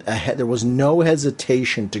wasn't there was no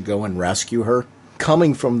hesitation to go and rescue her.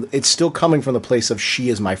 It's still coming from the place of she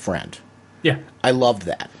is my friend. Yeah, I loved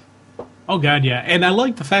that. Oh God, yeah, and I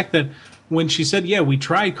like the fact that when she said, "Yeah, we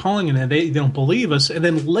tried calling and they don't believe us," and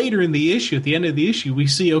then later in the issue, at the end of the issue, we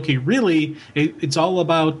see, okay, really, it's all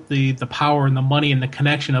about the power and the money and the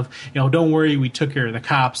connection of, don't worry, we took care of the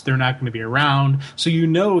cops; they're not going to be around. So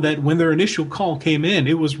that when their initial call came in,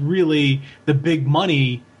 it was really the big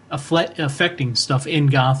money affecting stuff in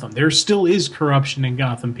Gotham. There still is corruption in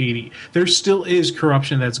Gotham PD. There still is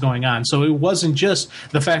corruption that's going on. So it wasn't just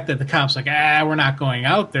the fact that the cops we're not going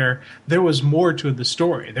out there. There was more to the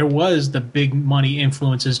story. There was the big money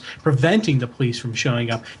influences preventing the police from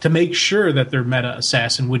showing up to make sure that their meta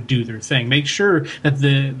assassin would do their thing. Make sure that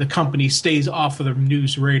the company stays off of the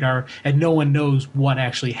news radar and no one knows what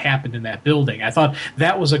actually happened in that building. I thought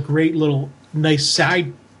that was a great little nice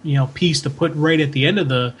side piece to put right at the end of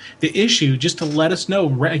the issue, just to let us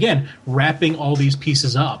know, again, wrapping all these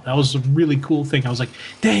pieces up. That was a really cool thing. I was like,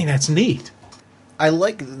 dang, that's neat.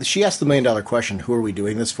 She asked the $1 million question, who are we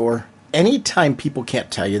doing this for? Anytime people can't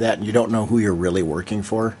tell you that and you don't know who you're really working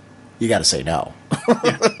for, you got to say no.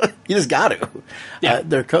 Yeah. You just got to. Yeah.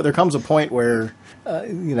 There comes a point where,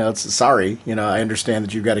 it's sorry, I understand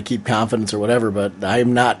that you've got to keep confidence or whatever, but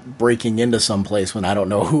I'm not breaking into some place when I don't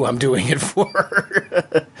know who I'm doing it for.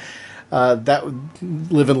 That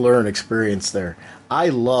live and learn experience there. I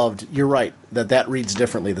loved, you're right, that reads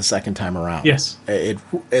differently the second time around. Yes.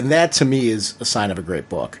 And that to me is a sign of a great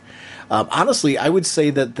book. Honestly, I would say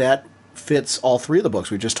that fits all three of the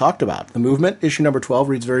books we just talked about. The Movement, issue number 12,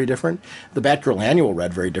 reads very different. The Batgirl Annual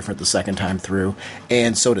read very different the second time through,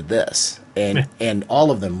 and so did this. And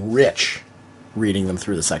all of them rich reading them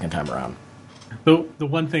through the second time around. The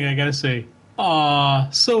one thing I gotta say, aw,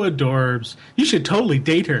 so adorbs. You should totally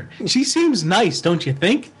date her. She seems nice, don't you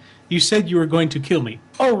think? You said you were going to kill me.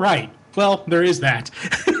 Oh, right. Well, there is that.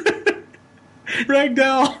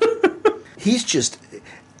 Ragdoll. He's just...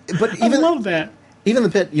 But even, I love that. Even the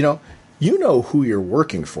bit, you know who you're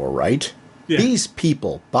working for, right? Yeah. These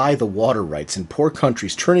people buy the water rights in poor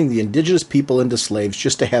countries, turning the indigenous people into slaves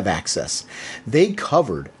just to have access. They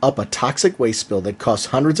covered up a toxic waste spill that cost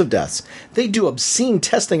hundreds of deaths. They do obscene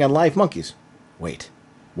testing on live monkeys. Wait,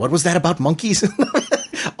 what was that about monkeys?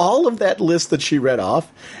 All of that list that she read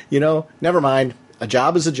off, never mind. A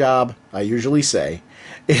job is a job, I usually say.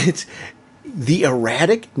 It's the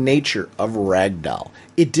erratic nature of Ragdoll.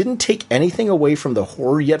 It didn't take anything away from the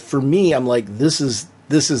horror, yet for me, I'm like, this is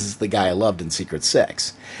the guy I loved in Secret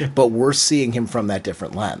Six. Yeah. But we're seeing him from that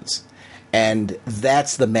different lens. And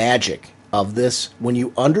that's the magic of this. When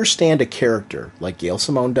you understand a character like Gail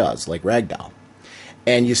Simone does, like Ragdoll,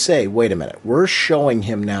 and you say, wait a minute, we're showing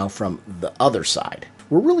him now from the other side.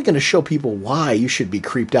 We're really going to show people why you should be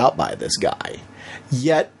creeped out by this guy.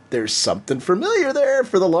 Yet there's something familiar there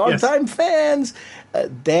for the longtime fans.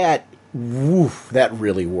 That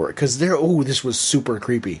really worked. Because this was super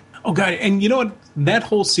creepy. Oh, God. And you know what? That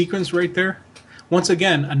whole sequence right there, once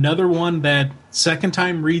again, another one that second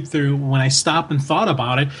time read through when I stopped and thought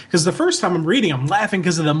about it, because the first time I'm reading, I'm laughing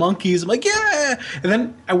because of the monkeys. I'm like, yeah. And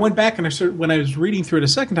then I went back and when I was reading through it a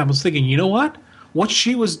second time, I was thinking, you know what? What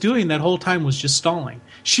she was doing that whole time was just stalling.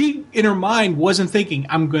 She, in her mind, wasn't thinking,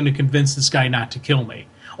 I'm going to convince this guy not to kill me.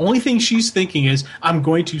 Only thing she's thinking is, I'm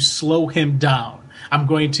going to slow him down. I'm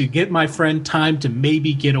going to get my friend time to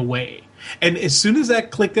maybe get away. And as soon as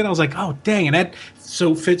that clicked in, I was like, oh, dang, and that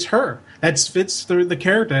so fits her. That fits the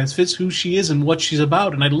character. That fits who she is and what she's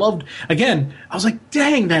about. And I loved, again, I was like,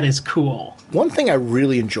 dang, that is cool. One thing I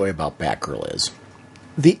really enjoy about Batgirl is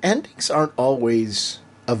the endings aren't always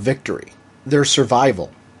a victory. They're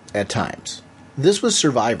survival at times. This was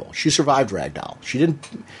survival. She survived Ragdoll.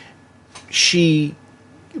 She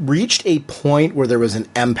reached a point where there was an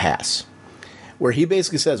impasse, where he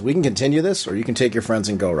basically says, we can continue this, or you can take your friends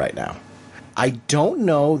and go right now. I don't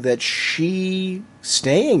know that she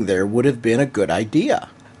staying there would have been a good idea.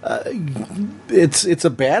 It's a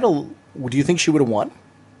battle. Do you think she would have won?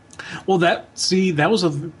 Well, that was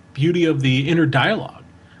the beauty of the inner dialogue,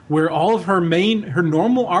 where all of her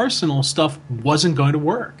normal arsenal stuff wasn't going to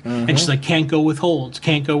work. Mm-hmm. And she's like, can't go with holds,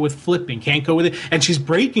 can't go with flipping, can't go with it. And she's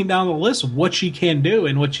breaking down the list of what she can do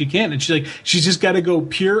and what she can't. And she's like, she's just got to go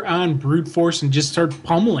pure on brute force and just start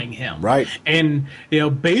pummeling him. Right. And,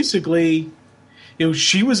 basically,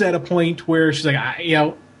 she was at a point where she's like,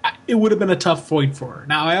 it would have been a tough fight for her.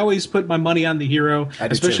 Now, I always put my money on the hero,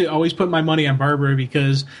 especially always put my money on Barbara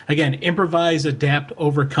because, again, improvise, adapt,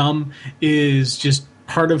 overcome is just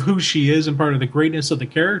part of who she is and part of the greatness of the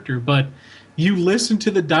character. But you listen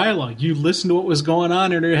to the dialogue, you listen to what was going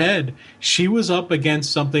on in her head. She was up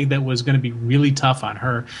against something that was going to be really tough on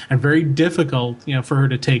her and very difficult, for her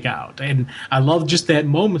to take out. And I love just that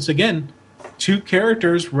moments again. Two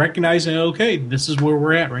characters recognizing, okay, this is where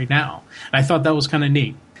we're at right now. And I thought that was kind of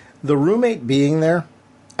neat. The roommate being there,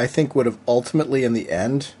 I think, would have ultimately, in the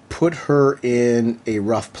end, put her in a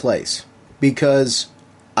rough place. Because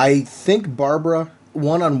I think Barbara,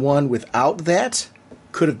 one-on-one without that,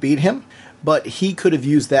 could have beat him, but he could have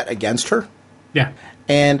used that against her. Yeah.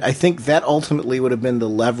 And I think that ultimately would have been the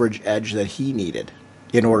leverage edge that he needed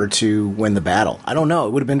in order to win the battle. I don't know.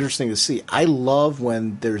 It would have been interesting to see. I love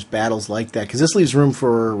when there's battles like that, because this leaves room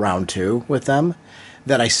for round 2 with them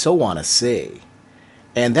that I so want to see.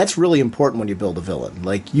 And that's really important when you build a villain.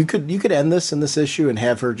 Like, you could end this in this issue and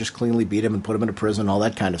have her just cleanly beat him and put him into prison, all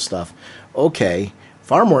that kind of stuff. Okay.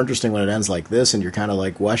 Far more interesting when it ends like this and you're kind of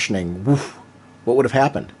like questioning, what would have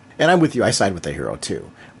happened? And I'm with you. I side with the hero,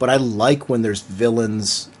 too. But I like when there's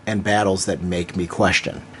villains and battles that make me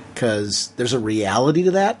question, because there's a reality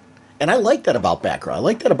to that. And I like that about Batgirl. I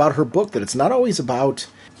like that about her book, that it's not always about,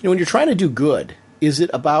 when you're trying to do good, is it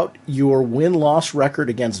about your win-loss record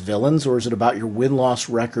against villains, or is it about your win-loss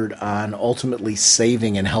record on ultimately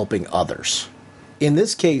saving and helping others? In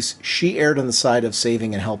this case, she erred on the side of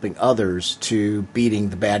saving and helping others to beating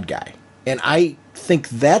the bad guy. And I think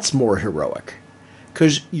that's more heroic.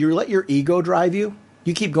 Because you let your ego drive you,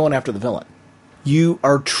 you keep going after the villain. You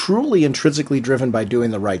are truly intrinsically driven by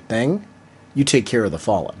doing the right thing, you take care of the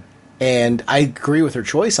fallen. And I agree with her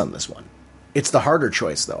choice on this one. It's the harder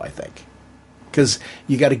choice, though, I think. Because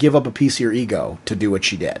you got to give up a piece of your ego to do what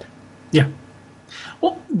she did. Yeah.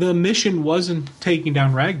 Well, the mission wasn't taking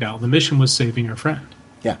down Ragdoll. The mission was saving her friend.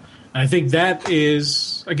 Yeah. I think that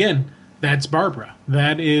is, again, that's Barbara.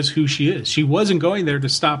 That is who she is. She wasn't going there to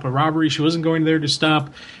stop a robbery. She wasn't going there to stop,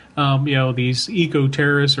 these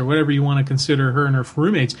eco-terrorists or whatever you want to consider her and her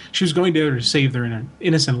roommates. She was going there to save their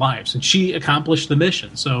innocent lives, and she accomplished the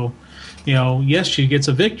mission. So, yes, she gets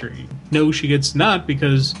a victory. No, she gets not,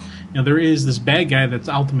 because there is this bad guy that's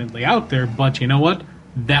ultimately out there. But you know what?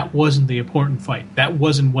 That wasn't the important fight. That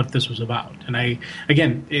wasn't what this was about. And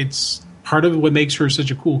it's part of what makes her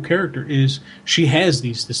such a cool character is she has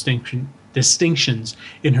these distinctions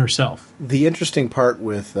in herself. The interesting part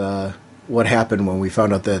with what happened when we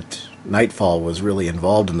found out that Nightfall was really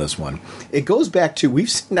involved in this one, it goes back to, we've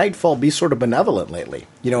seen Nightfall be sort of benevolent lately,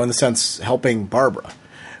 in the sense helping Barbara.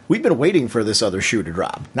 We've been waiting for this other shoe to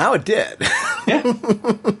drop. Now it did. Yeah.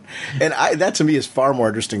 And that to me is far more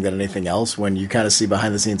interesting than anything else, when you kind of see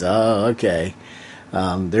behind the scenes, oh, okay,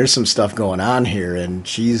 there's some stuff going on here, and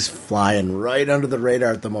she's flying right under the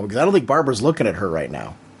radar at the moment, because I don't think Barbara's looking at her right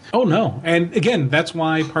now. Oh, no. And again, that's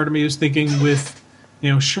why part of me is thinking with,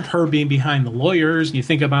 her being behind the lawyers, you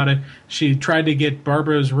think about it, she tried to get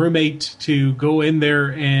Barbara's roommate to go in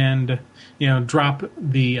there and, drop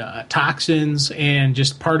the toxins, and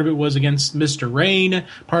just part of it was against Mr. Rain.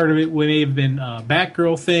 Part of it may have been a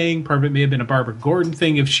Batgirl thing. Part of it may have been a Barbara Gordon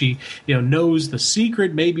thing. If she, knows the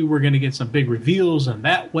secret, maybe we're going to get some big reveals in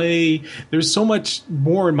that way. There's so much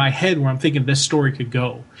more in my head where I'm thinking this story could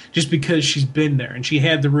go, just because she's been there and she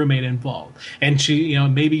had the roommate involved, and she,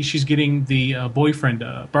 maybe she's getting the boyfriend,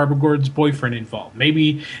 Barbara Gordon's boyfriend, involved.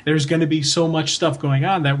 Maybe there's going to be so much stuff going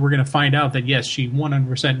on that we're going to find out that yes, she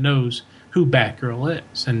 100% knows who Batgirl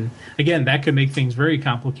is. And again, that could make things very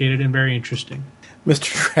complicated and very interesting. Mr.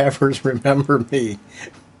 Travers, remember me,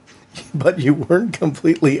 but you weren't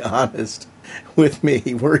completely honest with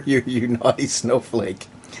me, were you, you naughty snowflake?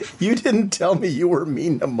 You didn't tell me you were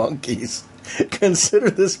mean to monkeys. Consider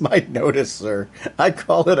this my notice, sir. I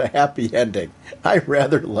call it a happy ending. I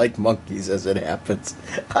rather like monkeys as it happens.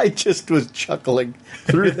 I just was chuckling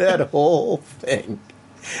through that whole thing.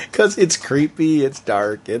 Because it's creepy, it's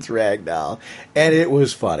dark, it's ragdoll, and it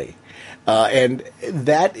was funny. And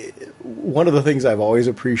that, one of the things I've always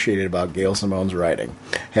appreciated about Gail Simone's writing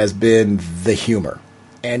has been the humor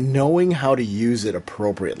and knowing how to use it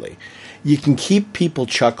appropriately. You can keep people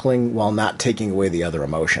chuckling while not taking away the other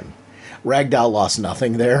emotion. Ragdoll lost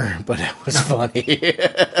nothing there, but it was funny.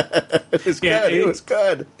 It was good. It was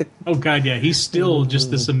good. Oh, God, yeah. He's still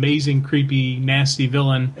just this amazing, creepy, nasty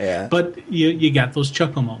villain. Yeah. But you got those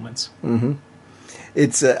chuckle moments. Mm-hmm.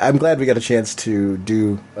 It's. I'm glad we got a chance to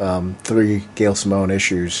do 3 Gail Simone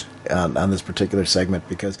issues on this particular segment,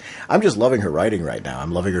 because I'm just loving her writing right now.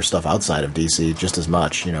 I'm loving her stuff outside of DC just as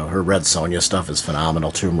much. Her Red Sonja stuff is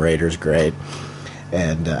phenomenal. Tomb Raider's great.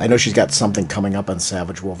 And I know she's got something coming up on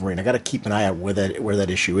Savage Wolverine. I got to keep an eye out where that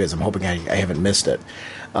issue is. I'm hoping I haven't missed it,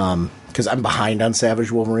 because I'm behind on Savage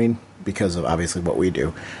Wolverine because of obviously what we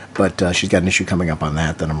do. But she's got an issue coming up on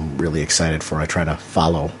that I'm really excited for. I try to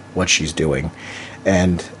follow what she's doing,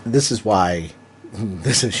 and this is why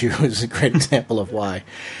this issue is a great example of why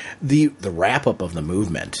the wrap up of the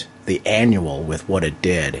movement, the annual with what it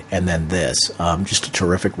did, and then this, just a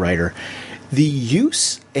terrific writer. The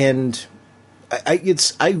use and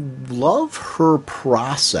I love her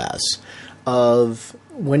process of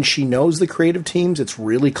when she knows the creative teams, it's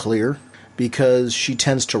really clear because she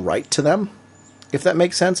tends to write to them, if that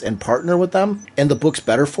makes sense, and partner with them, and the book's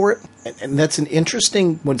better for it. And that's an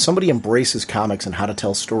interesting, when somebody embraces comics and how to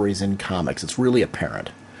tell stories in comics, it's really apparent.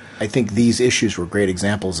 I think these issues were great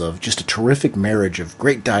examples of just a terrific marriage of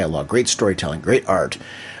great dialogue, great storytelling, great art,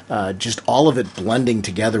 just all of it blending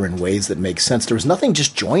together in ways that make sense. There was nothing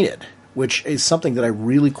disjointed, which is something that I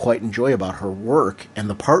really quite enjoy about her work and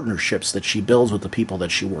the partnerships that she builds with the people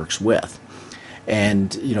that she works with.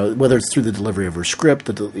 And, whether it's through the delivery of her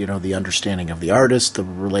script, the understanding of the artist, the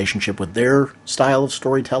relationship with their style of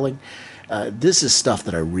storytelling, this is stuff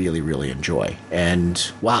that I really, really enjoy.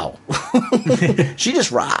 And, wow, she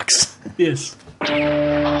just rocks. Yes.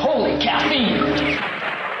 Holy caffeine!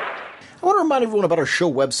 I want to remind everyone about our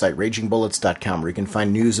show website, ragingbullets.com, where you can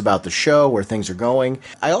find news about the show, where things are going.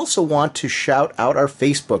 I also want to shout out our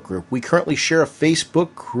Facebook group. We currently share a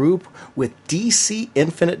Facebook group with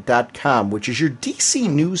DCinfinite.com, which is your DC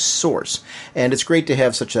news source. And it's great to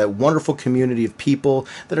have such a wonderful community of people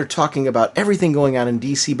that are talking about everything going on in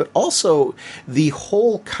DC, but also the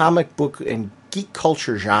whole comic book and geek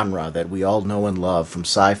culture genre that we all know and love, from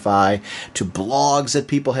sci-fi to blogs that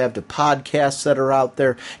people have to podcasts that are out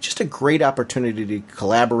there. Just a great opportunity to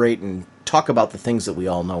collaborate and talk about the things that we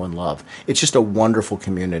all know and love. It's just a wonderful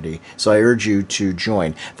community, so I urge you to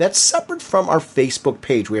join. That's separate from our Facebook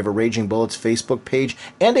page. We have a Raging Bullets Facebook page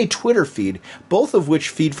and a Twitter feed, both of which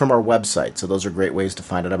feed from our website, so those are great ways to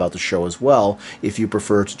find out about the show as well, if you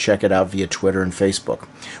prefer to check it out via Twitter and Facebook.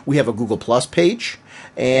 We have a Google Plus page,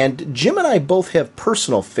 and Jim and I both have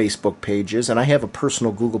personal Facebook pages, and I have a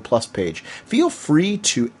personal Google Plus page. Feel free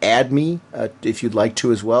to add me if you'd like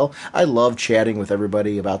to as well. I love chatting with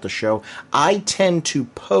everybody about the show. I tend to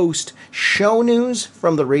post show news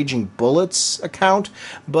from the Raging Bullets account,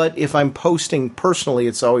 but if I'm posting personally,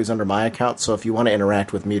 it's always under my account, so if you want to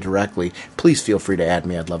interact with me directly, please feel free to add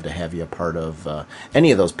me. I'd love to have you a part of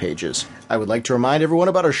any of those pages. I would like to remind everyone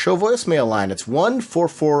about our show voicemail line. It's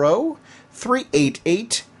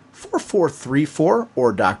 1-440-388-4434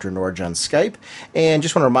 or Dr. Norge on Skype. And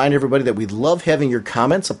just want to remind everybody that we love having your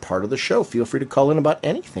comments a part of the show. Feel free to call in about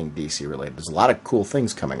anything DC related. There's a lot of cool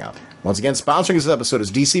things coming up. Once again, sponsoring this episode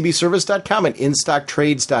is DCBService.com and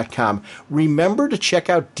InStockTrades.com. Remember to check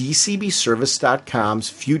out DCBService.com's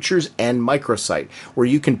Futures and Microsite, where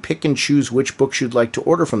you can pick and choose which books you'd like to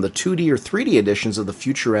order from the 2D or 3D editions of the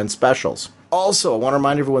Future End specials. Also, I want to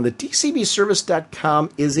remind everyone that DCBService.com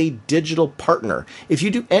is a digital partner. If you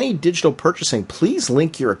do any digital purchasing, please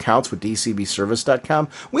link your accounts with DCBService.com.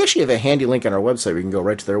 We actually have a handy link on our website where you can go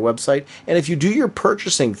right to their website. And if you do your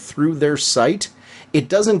purchasing through their site, it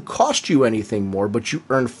doesn't cost you anything more, but you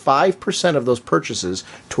earn 5% of those purchases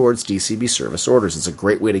towards DCB service orders. It's a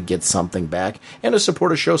great way to get something back and to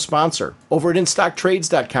support a show sponsor. Over at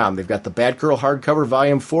InStockTrades.com, they've got the Batgirl hardcover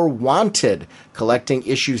Volume 4 Wanted, collecting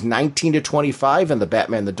issues 19 to 25, and the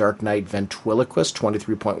Batman the Dark Knight Ventriloquist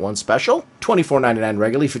 23.1 special, $24.99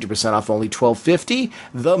 regularly, 50% off only $12.50.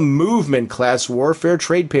 The Movement Class Warfare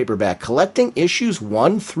trade paperback, collecting issues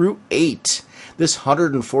 1 through 8. This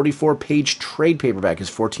 144-page trade paperback is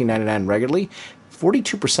 $14.99 regularly,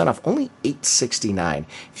 42% off, only $8.69.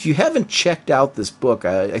 If you haven't checked out this book,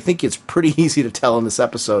 I think it's pretty easy to tell in this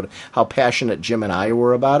episode how passionate Jim and I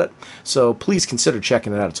were about it. So please consider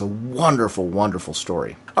checking it out. It's a wonderful, wonderful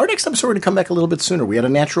story. Our next episode, we're going to come back a little bit sooner. We had a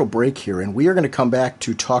natural break here, and we are going to come back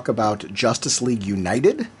to talk about Justice League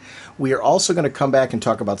United. We are also going to come back and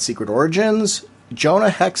talk about Secret Origins, Jonah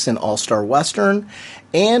Hex in All-Star Western,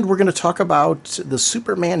 and we're going to talk about the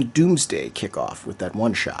Superman Doomsday kickoff with that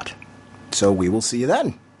one shot. So we will see you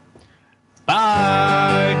then.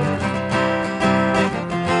 Bye!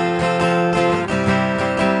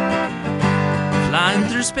 Flying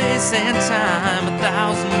through space and time,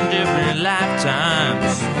 1,000 different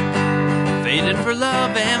lifetimes. Faded for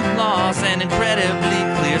love and loss and incredibly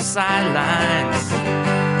clear sightlines.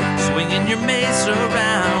 Swinging your mace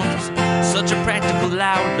around, such a practical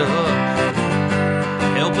outlook.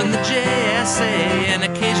 Helping the JSA and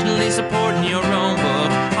occasionally supporting your own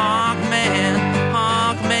book. Hawkman,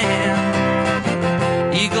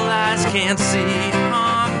 eagle eyes can't see.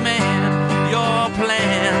 Hawkman, your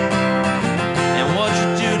plan and what you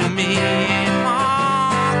do to me.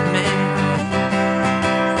 Hawkman.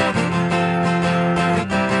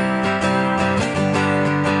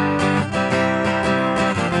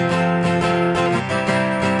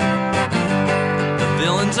 The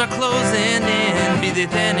villains are closing in, be they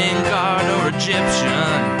Thenengard or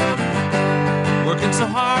Egyptian. Working so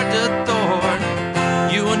hard to thwart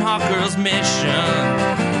you and Hawkgirl's mission.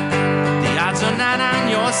 The odds are not on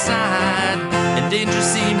your side, and danger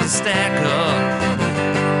seems to stack up.